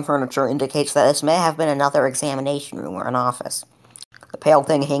rotting furniture indicates that this may have been another examination room or an office. The pale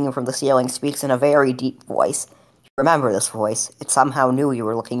thing hanging from the ceiling speaks in a very deep voice. You remember this voice. It somehow knew you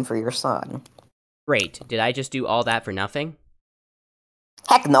were looking for your son. Great. Did I just do all that for nothing?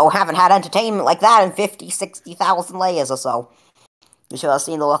 Heck no, haven't had entertainment like that in 50,000-60,000 layers or so. You should have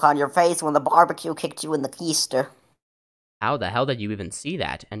seen the look on your face when the barbecue kicked you in the keister. How the hell did you even see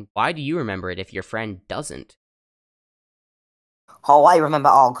that? And why do you remember it if your friend doesn't? Oh, I remember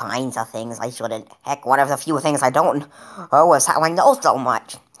all kinds of things I shouldn't. Heck, one of the few things I don't know is how I know so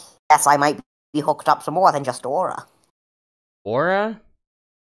much. Yes, I might be hooked up to more than just Aura. Aura?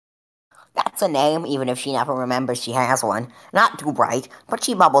 That's a name, even if she never remembers she has one. Not too bright, but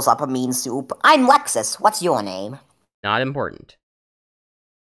she bubbles up a mean soup. I'm Lexus. What's your name? Not important.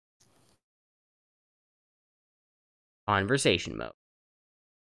 Conversation mode.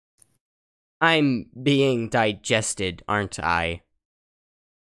 I'm being digested, aren't I?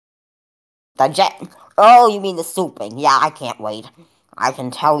 Oh, you mean the souping. Yeah, I can't wait. I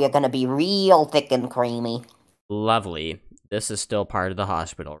can tell you're gonna be real thick and creamy. Lovely. This is still part of the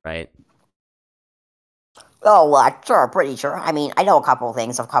hospital, right? Oh, sure, pretty sure. I mean, I know a couple of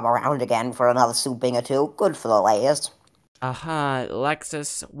things have come around again for another souping or two. Good for the layers. Aha,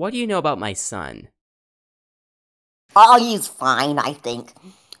 Lexus, what do you know about my son? Oh, he's fine, I think.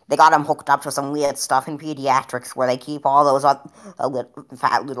 They got him hooked up to some weird stuff in pediatrics where they keep all those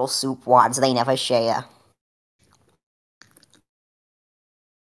fat little soup wads they never share.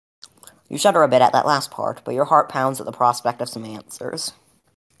 You shudder a bit at that last part, but your heart pounds at the prospect of some answers.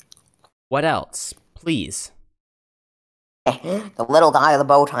 What else? Please. The little guy with the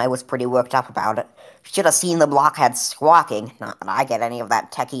bow tie was pretty worked up about it. Should have seen the blockhead squawking. Not that I get any of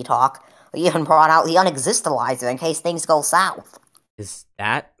that techie talk. They even brought out the unexistalizer in case things go south. Is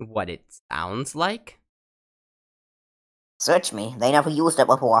that what it sounds like? Search me. They never used it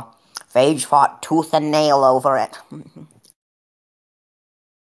before. Phage fought tooth and nail over it.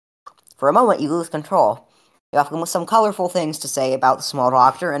 For a moment, you lose control. You have some colorful things to say about the small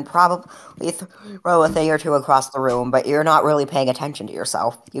doctor and probably throw a thing or two across the room, but you're not really paying attention to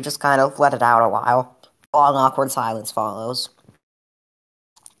yourself. You just kind of let it out a while. Long, awkward silence follows.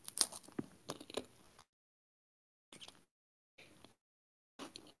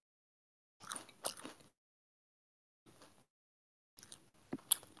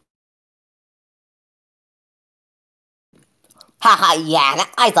 Haha, yeah,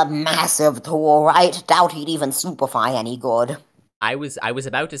 that guy's a massive tool, right? Doubt he'd even superfy any good. I was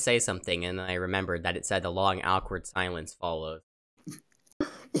about to say something, and I remembered that it said a long, awkward silence followed.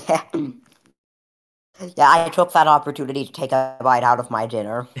 Yeah. Yeah, I took that opportunity to take a bite out of my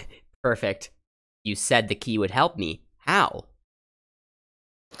dinner. Perfect. You said the key would help me. How?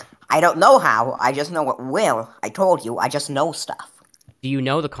 I don't know how, I just know it will. I told you, I just know stuff. Do you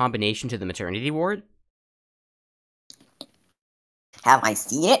know the combination to the maternity ward? Have I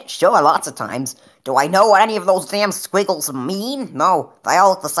seen it? Sure, lots of times. Do I know what any of those damn squiggles mean? No, they all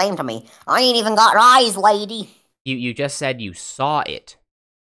look the same to me. I ain't even got eyes, lady. You just said you saw it.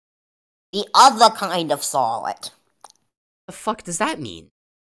 The other kind of saw it. The fuck does that mean?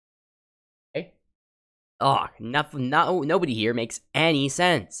 Okay. Oh, nobody here makes any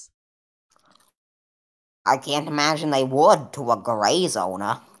sense. I can't imagine they would to a gray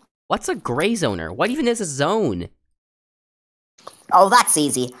zoner. What's a gray zoner? What even is a zone? Oh, that's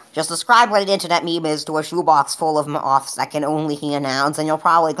easy. Just describe what an internet meme is to a shoebox full of moths that can only hear nouns, and you'll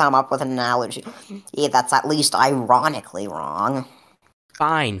probably come up with an analogy. Yeah, that's at least ironically wrong.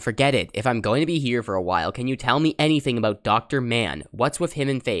 Fine, forget it. If I'm going to be here for a while, can you tell me anything about Dr. Mann? What's with him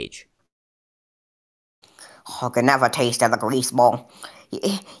and Phage? Oh, can never taste of the grease ball.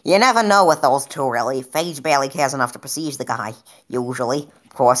 You never know with those two, really. Phage barely cares enough to prestige the guy, usually. Of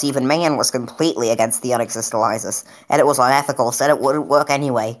course, even Mann was completely against the unexistalizers, and it was unethical, said it wouldn't work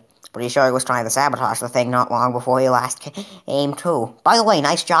anyway. Pretty sure he was trying to sabotage the thing not long before he last came to. By the way,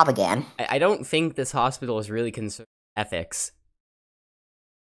 nice job again. I don't think this hospital is really concerned with ethics.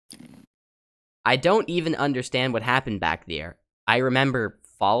 I don't even understand what happened back there. I remember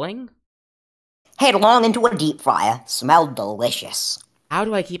falling? Headlong into a deep fryer. Smelled delicious. How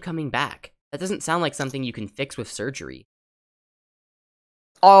do I keep coming back? That doesn't sound like something you can fix with surgery.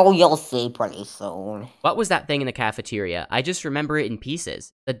 Oh, you'll see pretty soon. What was that thing in the cafeteria? I just remember it in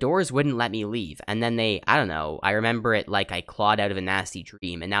pieces. The doors wouldn't let me leave, and then I don't know, I remember it like I clawed out of a nasty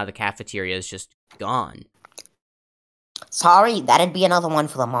dream, and now the cafeteria is just gone. Sorry, that'd be another one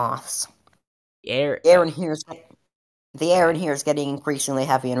for the moths. The air in here is getting increasingly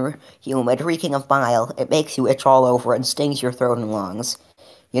heavy and humid, reeking of bile. It makes you itch all over and stings your throat and lungs.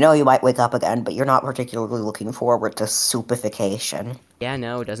 You know you might wake up again, but you're not particularly looking forward to soupification. Yeah,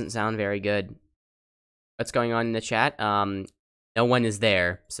 no, it doesn't sound very good. What's going on in the chat? No one is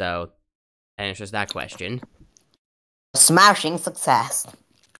there, so that answers that question. Smashing success.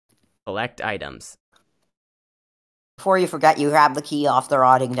 Collect items. Before you forget, you grab the key off the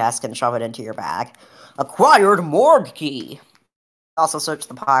rotting desk and shove it into your bag. Acquired morgue key! Also search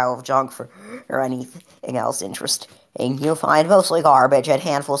the pile of junk for anything else interesting. You'll find mostly garbage and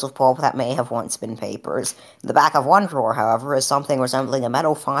handfuls of pulp that may have once been papers. In the back of one drawer, however, is something resembling a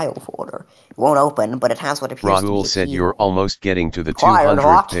metal file folder. It won't open, but it has what appears to be Rahul a said key. you're almost getting to the Acquired 200th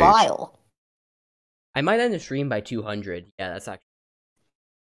locked page. file. I might end the stream by 200. Yeah, that's actually...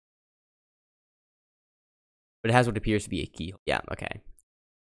 But it has what appears to be a key. Yeah, okay.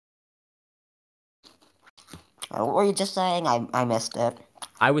 What were you just saying? I missed it.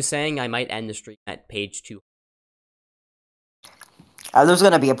 I was saying I might end the stream at page 2. There's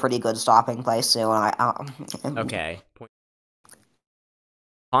gonna be a pretty good stopping place soon. Okay.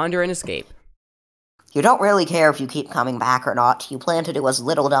 Ponder and escape. You don't really care if you keep coming back or not. You plan to do as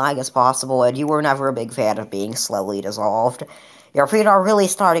little dying as possible, and you were never a big fan of being slowly dissolved. Your feet are really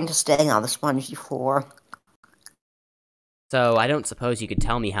starting to sting on the spongy floor. So, I don't suppose you could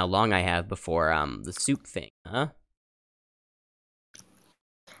tell me how long I have before, the soup thing, huh?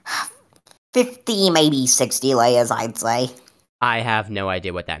 50, maybe 60 layers, I'd say. I have no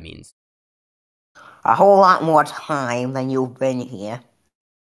idea what that means. A whole lot more time than you've been here.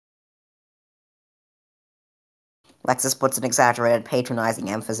 Lexus puts an exaggerated, patronizing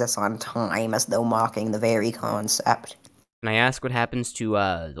emphasis on time, as though mocking the very concept. Can I ask what happens to,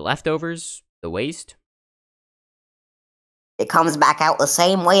 the leftovers? The waste? It comes back out the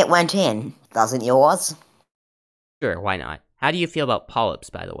same way it went in, doesn't yours? Sure, why not? How do you feel about polyps,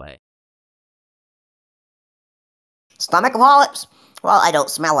 by the way? Stomach polyps? Well, I don't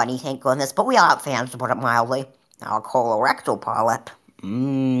smell any, thank goodness, but we are fans, to put it mildly. Now, a colorectal polyp.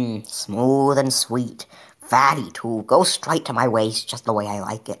 Smooth and sweet. Fatty, too. Goes straight to my waist, just the way I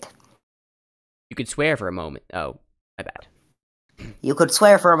like it. You could swear for a moment. Oh, my bad. You could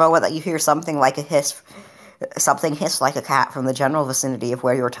swear for a moment that you hear something like a hiss... Something hiss like a cat from the general vicinity of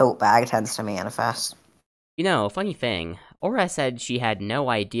where your tote bag tends to manifest. You know, funny thing. Aura said she had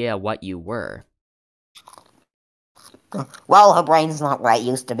no idea what you were. Well, her brain's not where it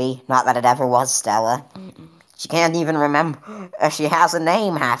used to be. Not that it ever was, Stella. She can't even remember she has a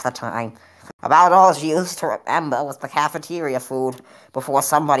name half the time. About all she used to remember was the cafeteria food before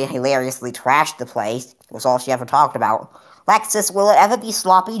somebody hilariously trashed the place. It was all she ever talked about. Lexus, will it ever be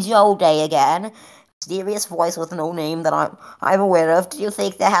Sloppy Joe Day again? Mysterious voice with no name that I'm aware of. Do you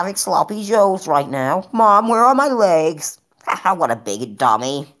think they're having Sloppy Joes right now? Mom, where are my legs? What a big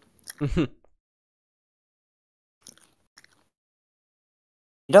dummy. You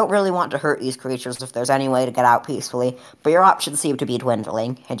don't really want to hurt these creatures if there's any way to get out peacefully, but your options seem to be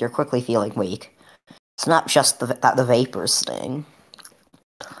dwindling, and you're quickly feeling weak. It's not just that the vapors sting.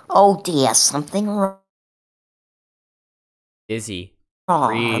 Oh dear, something wrong. Dizzy.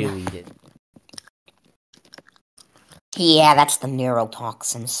 Really did. Yeah, that's the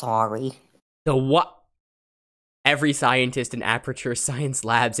neurotoxin, sorry. The what? Every scientist in Aperture Science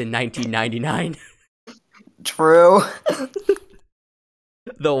Labs in 1999. True.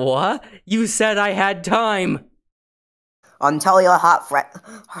 The what? You said I had time. Until you're hot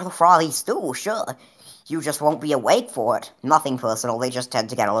or the frothy stew, sure. You just won't be awake for it. Nothing personal, they just tend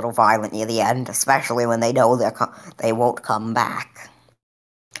to get a little violent near the end, especially when they know they won't come back.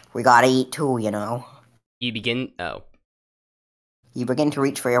 We gotta eat too, you know. You begin... Oh. You begin to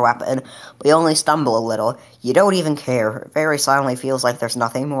reach for your weapon, but you only stumble a little. You don't even care. It very silently feels like there's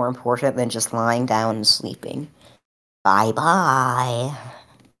nothing more important than just lying down and sleeping. Bye-bye.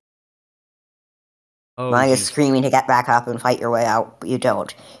 Oh, Now you're screaming to get back up and fight your way out, but you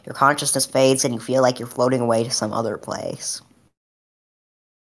don't. Your consciousness fades and you feel like you're floating away to some other place.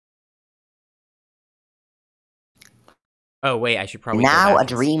 Oh, wait, I should probably Now a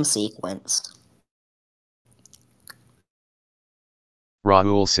dream sequence.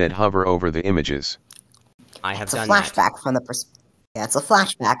 Rahul said hover over the images. I have done that. It's a flashback from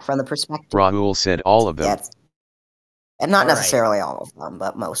the perspective. Rahul said all of them. Yeah, and not necessarily all of them,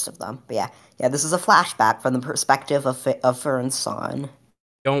 but most of them. But yeah, this is a flashback from the perspective of Fern's son.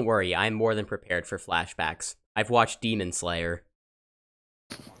 Don't worry, I'm more than prepared for flashbacks. I've watched Demon Slayer.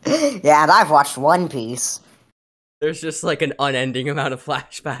 Yeah, and I've watched One Piece. There's just like an unending amount of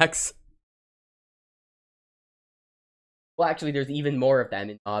flashbacks. Well, actually, there's even more of them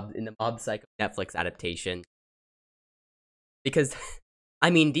in the Mob Psycho Netflix adaptation. Because,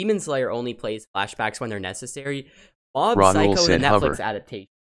 I mean, Demon Slayer only plays flashbacks when they're necessary. Mob Psycho, the Netflix adaptation,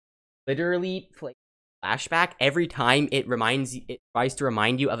 literally plays flashback every time it tries to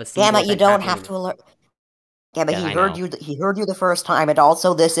remind you of a scene. Damn it, you don't have to alert. Yeah, but he heard you the first time, and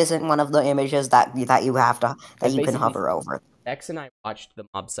also this isn't one of the images that you can hover over. X and I watched the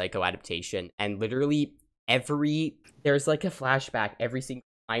Mob Psycho adaptation, and literally there's like a flashback every single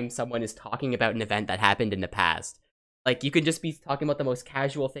time someone is talking about an event that happened in the past. Like, you could just be talking about the most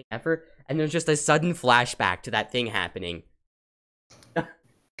casual thing ever, and there's just a sudden flashback to that thing happening.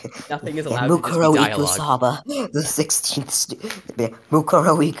 Nothing is allowed to just be dialogue. The 16th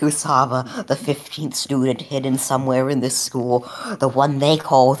Mukuro Ikusaba, the 15th student hidden somewhere in this school, the one they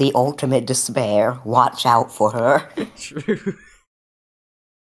call the ultimate despair. Watch out for her. True.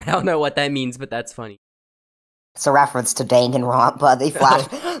 I don't know what that means, but that's funny. It's a reference to Danganronpa. They flash.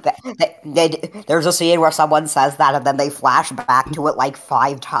 There's a scene where someone says that, and then they flash back to it like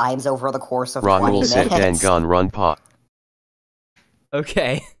 5 times over the course of 20 minutes. Rahul said Danganronpa.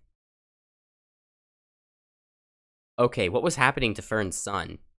 Okay. Okay, what was happening to Fern's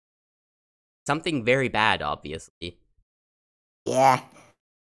son? Something very bad, obviously. Yeah.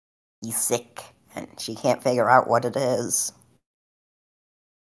 He's sick, and she can't figure out what it is.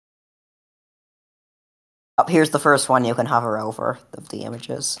 Oh, here's the first one you can hover over of the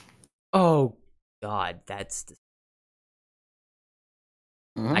images. Oh, God, that's...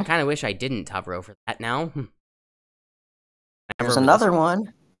 I kind of wish I didn't hover over that now. There's another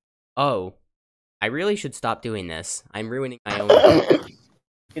one. Oh. I really should stop doing this. I'm ruining my own... I'm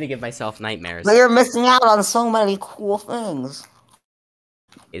gonna give myself nightmares. But you're missing out on so many cool things.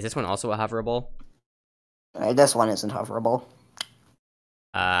 Is this one also a hoverable? This one isn't hoverable.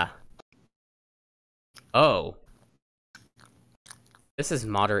 Oh. This is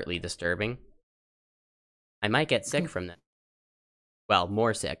moderately disturbing. I might get sick from this. Well,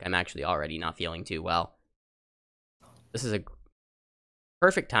 more sick. I'm actually already not feeling too well. This is a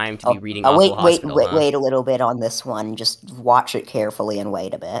perfect time to be reading Awful Hospital, wait a little bit on this one. Just watch it carefully and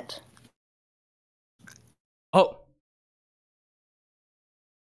wait a bit. Oh.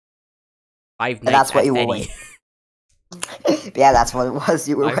 Five Nights that's what at you were Freddy. Yeah, that's what it was.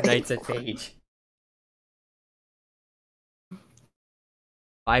 You were Five Nights at Freddy.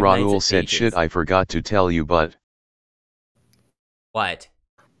 Rahul said, shit, I forgot to tell you, but... What?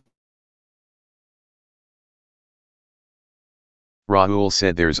 Rahul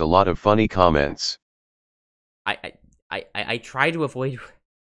said there's a lot of funny comments. I try to avoid...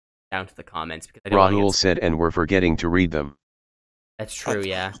 down to the comments because I don't want to Rahul said, and we're forgetting to read them. That's true,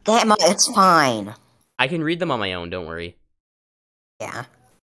 yeah. It's fine. I can read them on my own, don't worry. Yeah.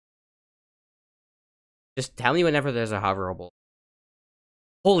 Just tell me whenever there's a hoverable.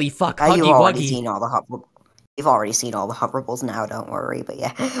 Holy fuck, You've Huggy already Wuggy. seen all the You've already seen all the hoverables now, don't worry, but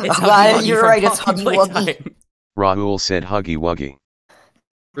yeah. It's Huggy Wuggy you're from right, it's Poppy Huggy Wuggy. Playtime. Rahul said Huggy Wuggy.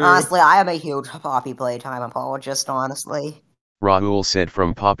 Honestly, I am a huge Poppy Playtime apologist, honestly. Rahul said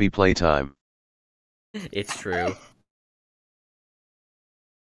from Poppy Playtime. It's true.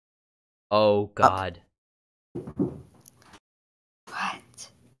 Oh god. What?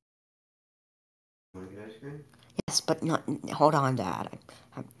 Yes, but not. Hold on, Dad.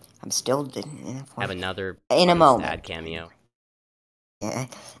 I'm still. Have another in a moment. Dad cameo. Yeah.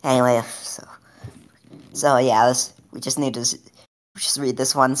 Anyway, so yeah, we just need to just read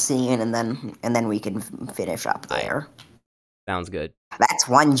this one scene, and then we can finish up there. Sounds good. That's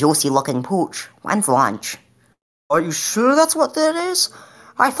one juicy looking pooch. When's lunch? Are you sure that's what that is?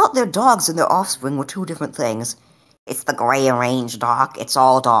 I thought their dogs and their offspring were two different things. It's the gray range, Doc. It's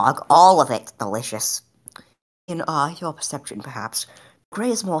all dog. All of it delicious. In your perception, perhaps. Gray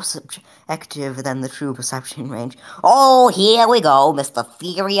is more subjective than the true perception range. Oh, here we go, Mr.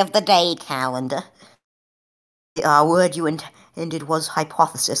 Theory of the Day calendar. The word you intended was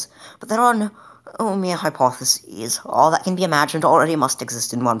hypothesis, but there are no mere hypotheses. All that can be imagined already must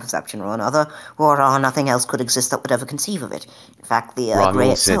exist in one perception or another, or nothing else could exist that would ever conceive of it. In fact, the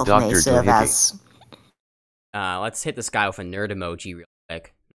gray itself may serve as... Let's hit this guy with a nerd emoji real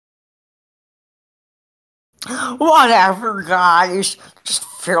quick. Whatever, guys. Just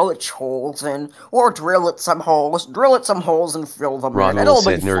fill its holes in, or drill it some holes. Drill it some holes and fill them in. It'll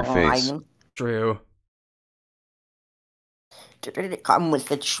be nerd fine. Face. True. Did it come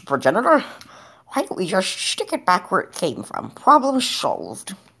with its progenitor? Why don't we just stick it back where it came from? Problem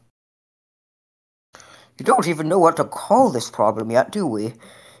solved. You don't even know what to call this problem yet, do we?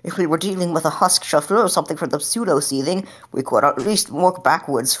 If we were dealing with a husk shifter or something from the pseudo-seething, we could at least work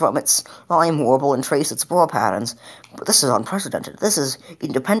backwards from its lime warble and trace its spore patterns. But this is unprecedented. This is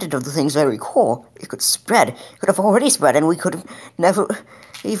independent of the thing's very core. It could spread. It could have already spread, and we could never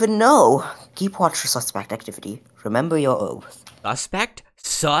even know. Keep watch for suspect activity. Remember your oath. Suspect?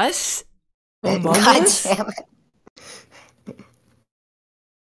 Sus? God damn it.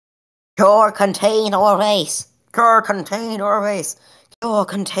 Cure, contain, or erase. Cure, contain, or erase. Cure,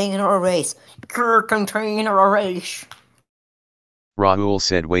 contain, or erase. Cure, contain, or erase. Rahul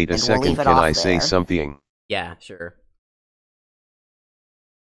said, wait a second, can I say something? Yeah, sure.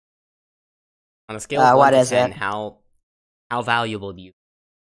 On a scale of 1 to 10, how valuable do you...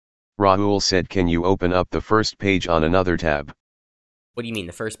 Rahul said, can you open up the first page on another tab? What do you mean,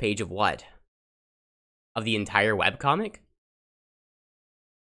 the first page of what? Of the entire webcomic?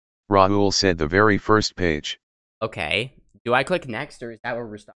 Rahul said the very first page. Okay. Do I click next, or is that where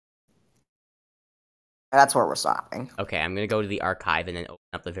we're stopping? That's where we're stopping. Okay, I'm gonna go to the archive and then open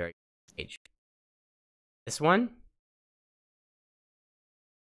up the very first page. This one?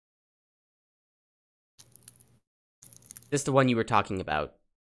 This is the one you were talking about.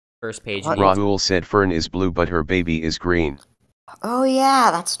 First page. Rahul said Fern is blue but her baby is green. Oh yeah,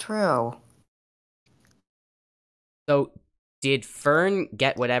 that's true. So, did Fern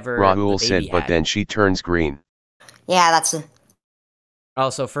get whatever Rahul the baby said, had? but then she turns green. Yeah, that's... Oh,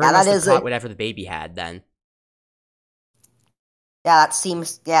 so Fern must have caught whatever the baby had, then. Yeah, that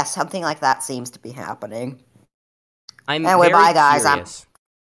seems... Yeah, something like that seems to be happening. I'm anyway, very bye, guys. curious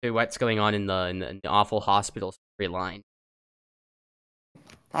to what's going on in the awful hospital storyline.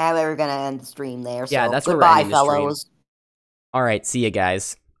 Anyway, we're gonna end the stream there, so yeah, that's where goodbye, we're ending the stream. fellows. Alright, see ya,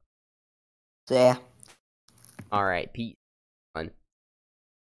 guys. See ya. Alright, peace.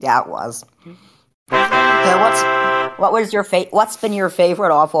 Yeah, it was. Yeah, what's been your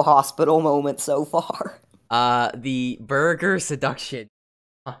favorite awful hospital moment so far? The burger seduction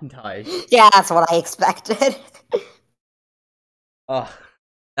montage. Yeah, that's what I expected. Ugh,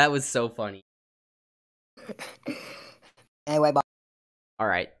 that was so funny. Anyway, bye.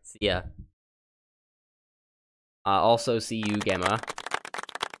 Alright, see ya. Also, see you, Gemma.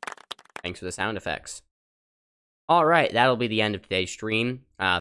 Thanks for the sound effects. Alright, that'll be the end of today's stream.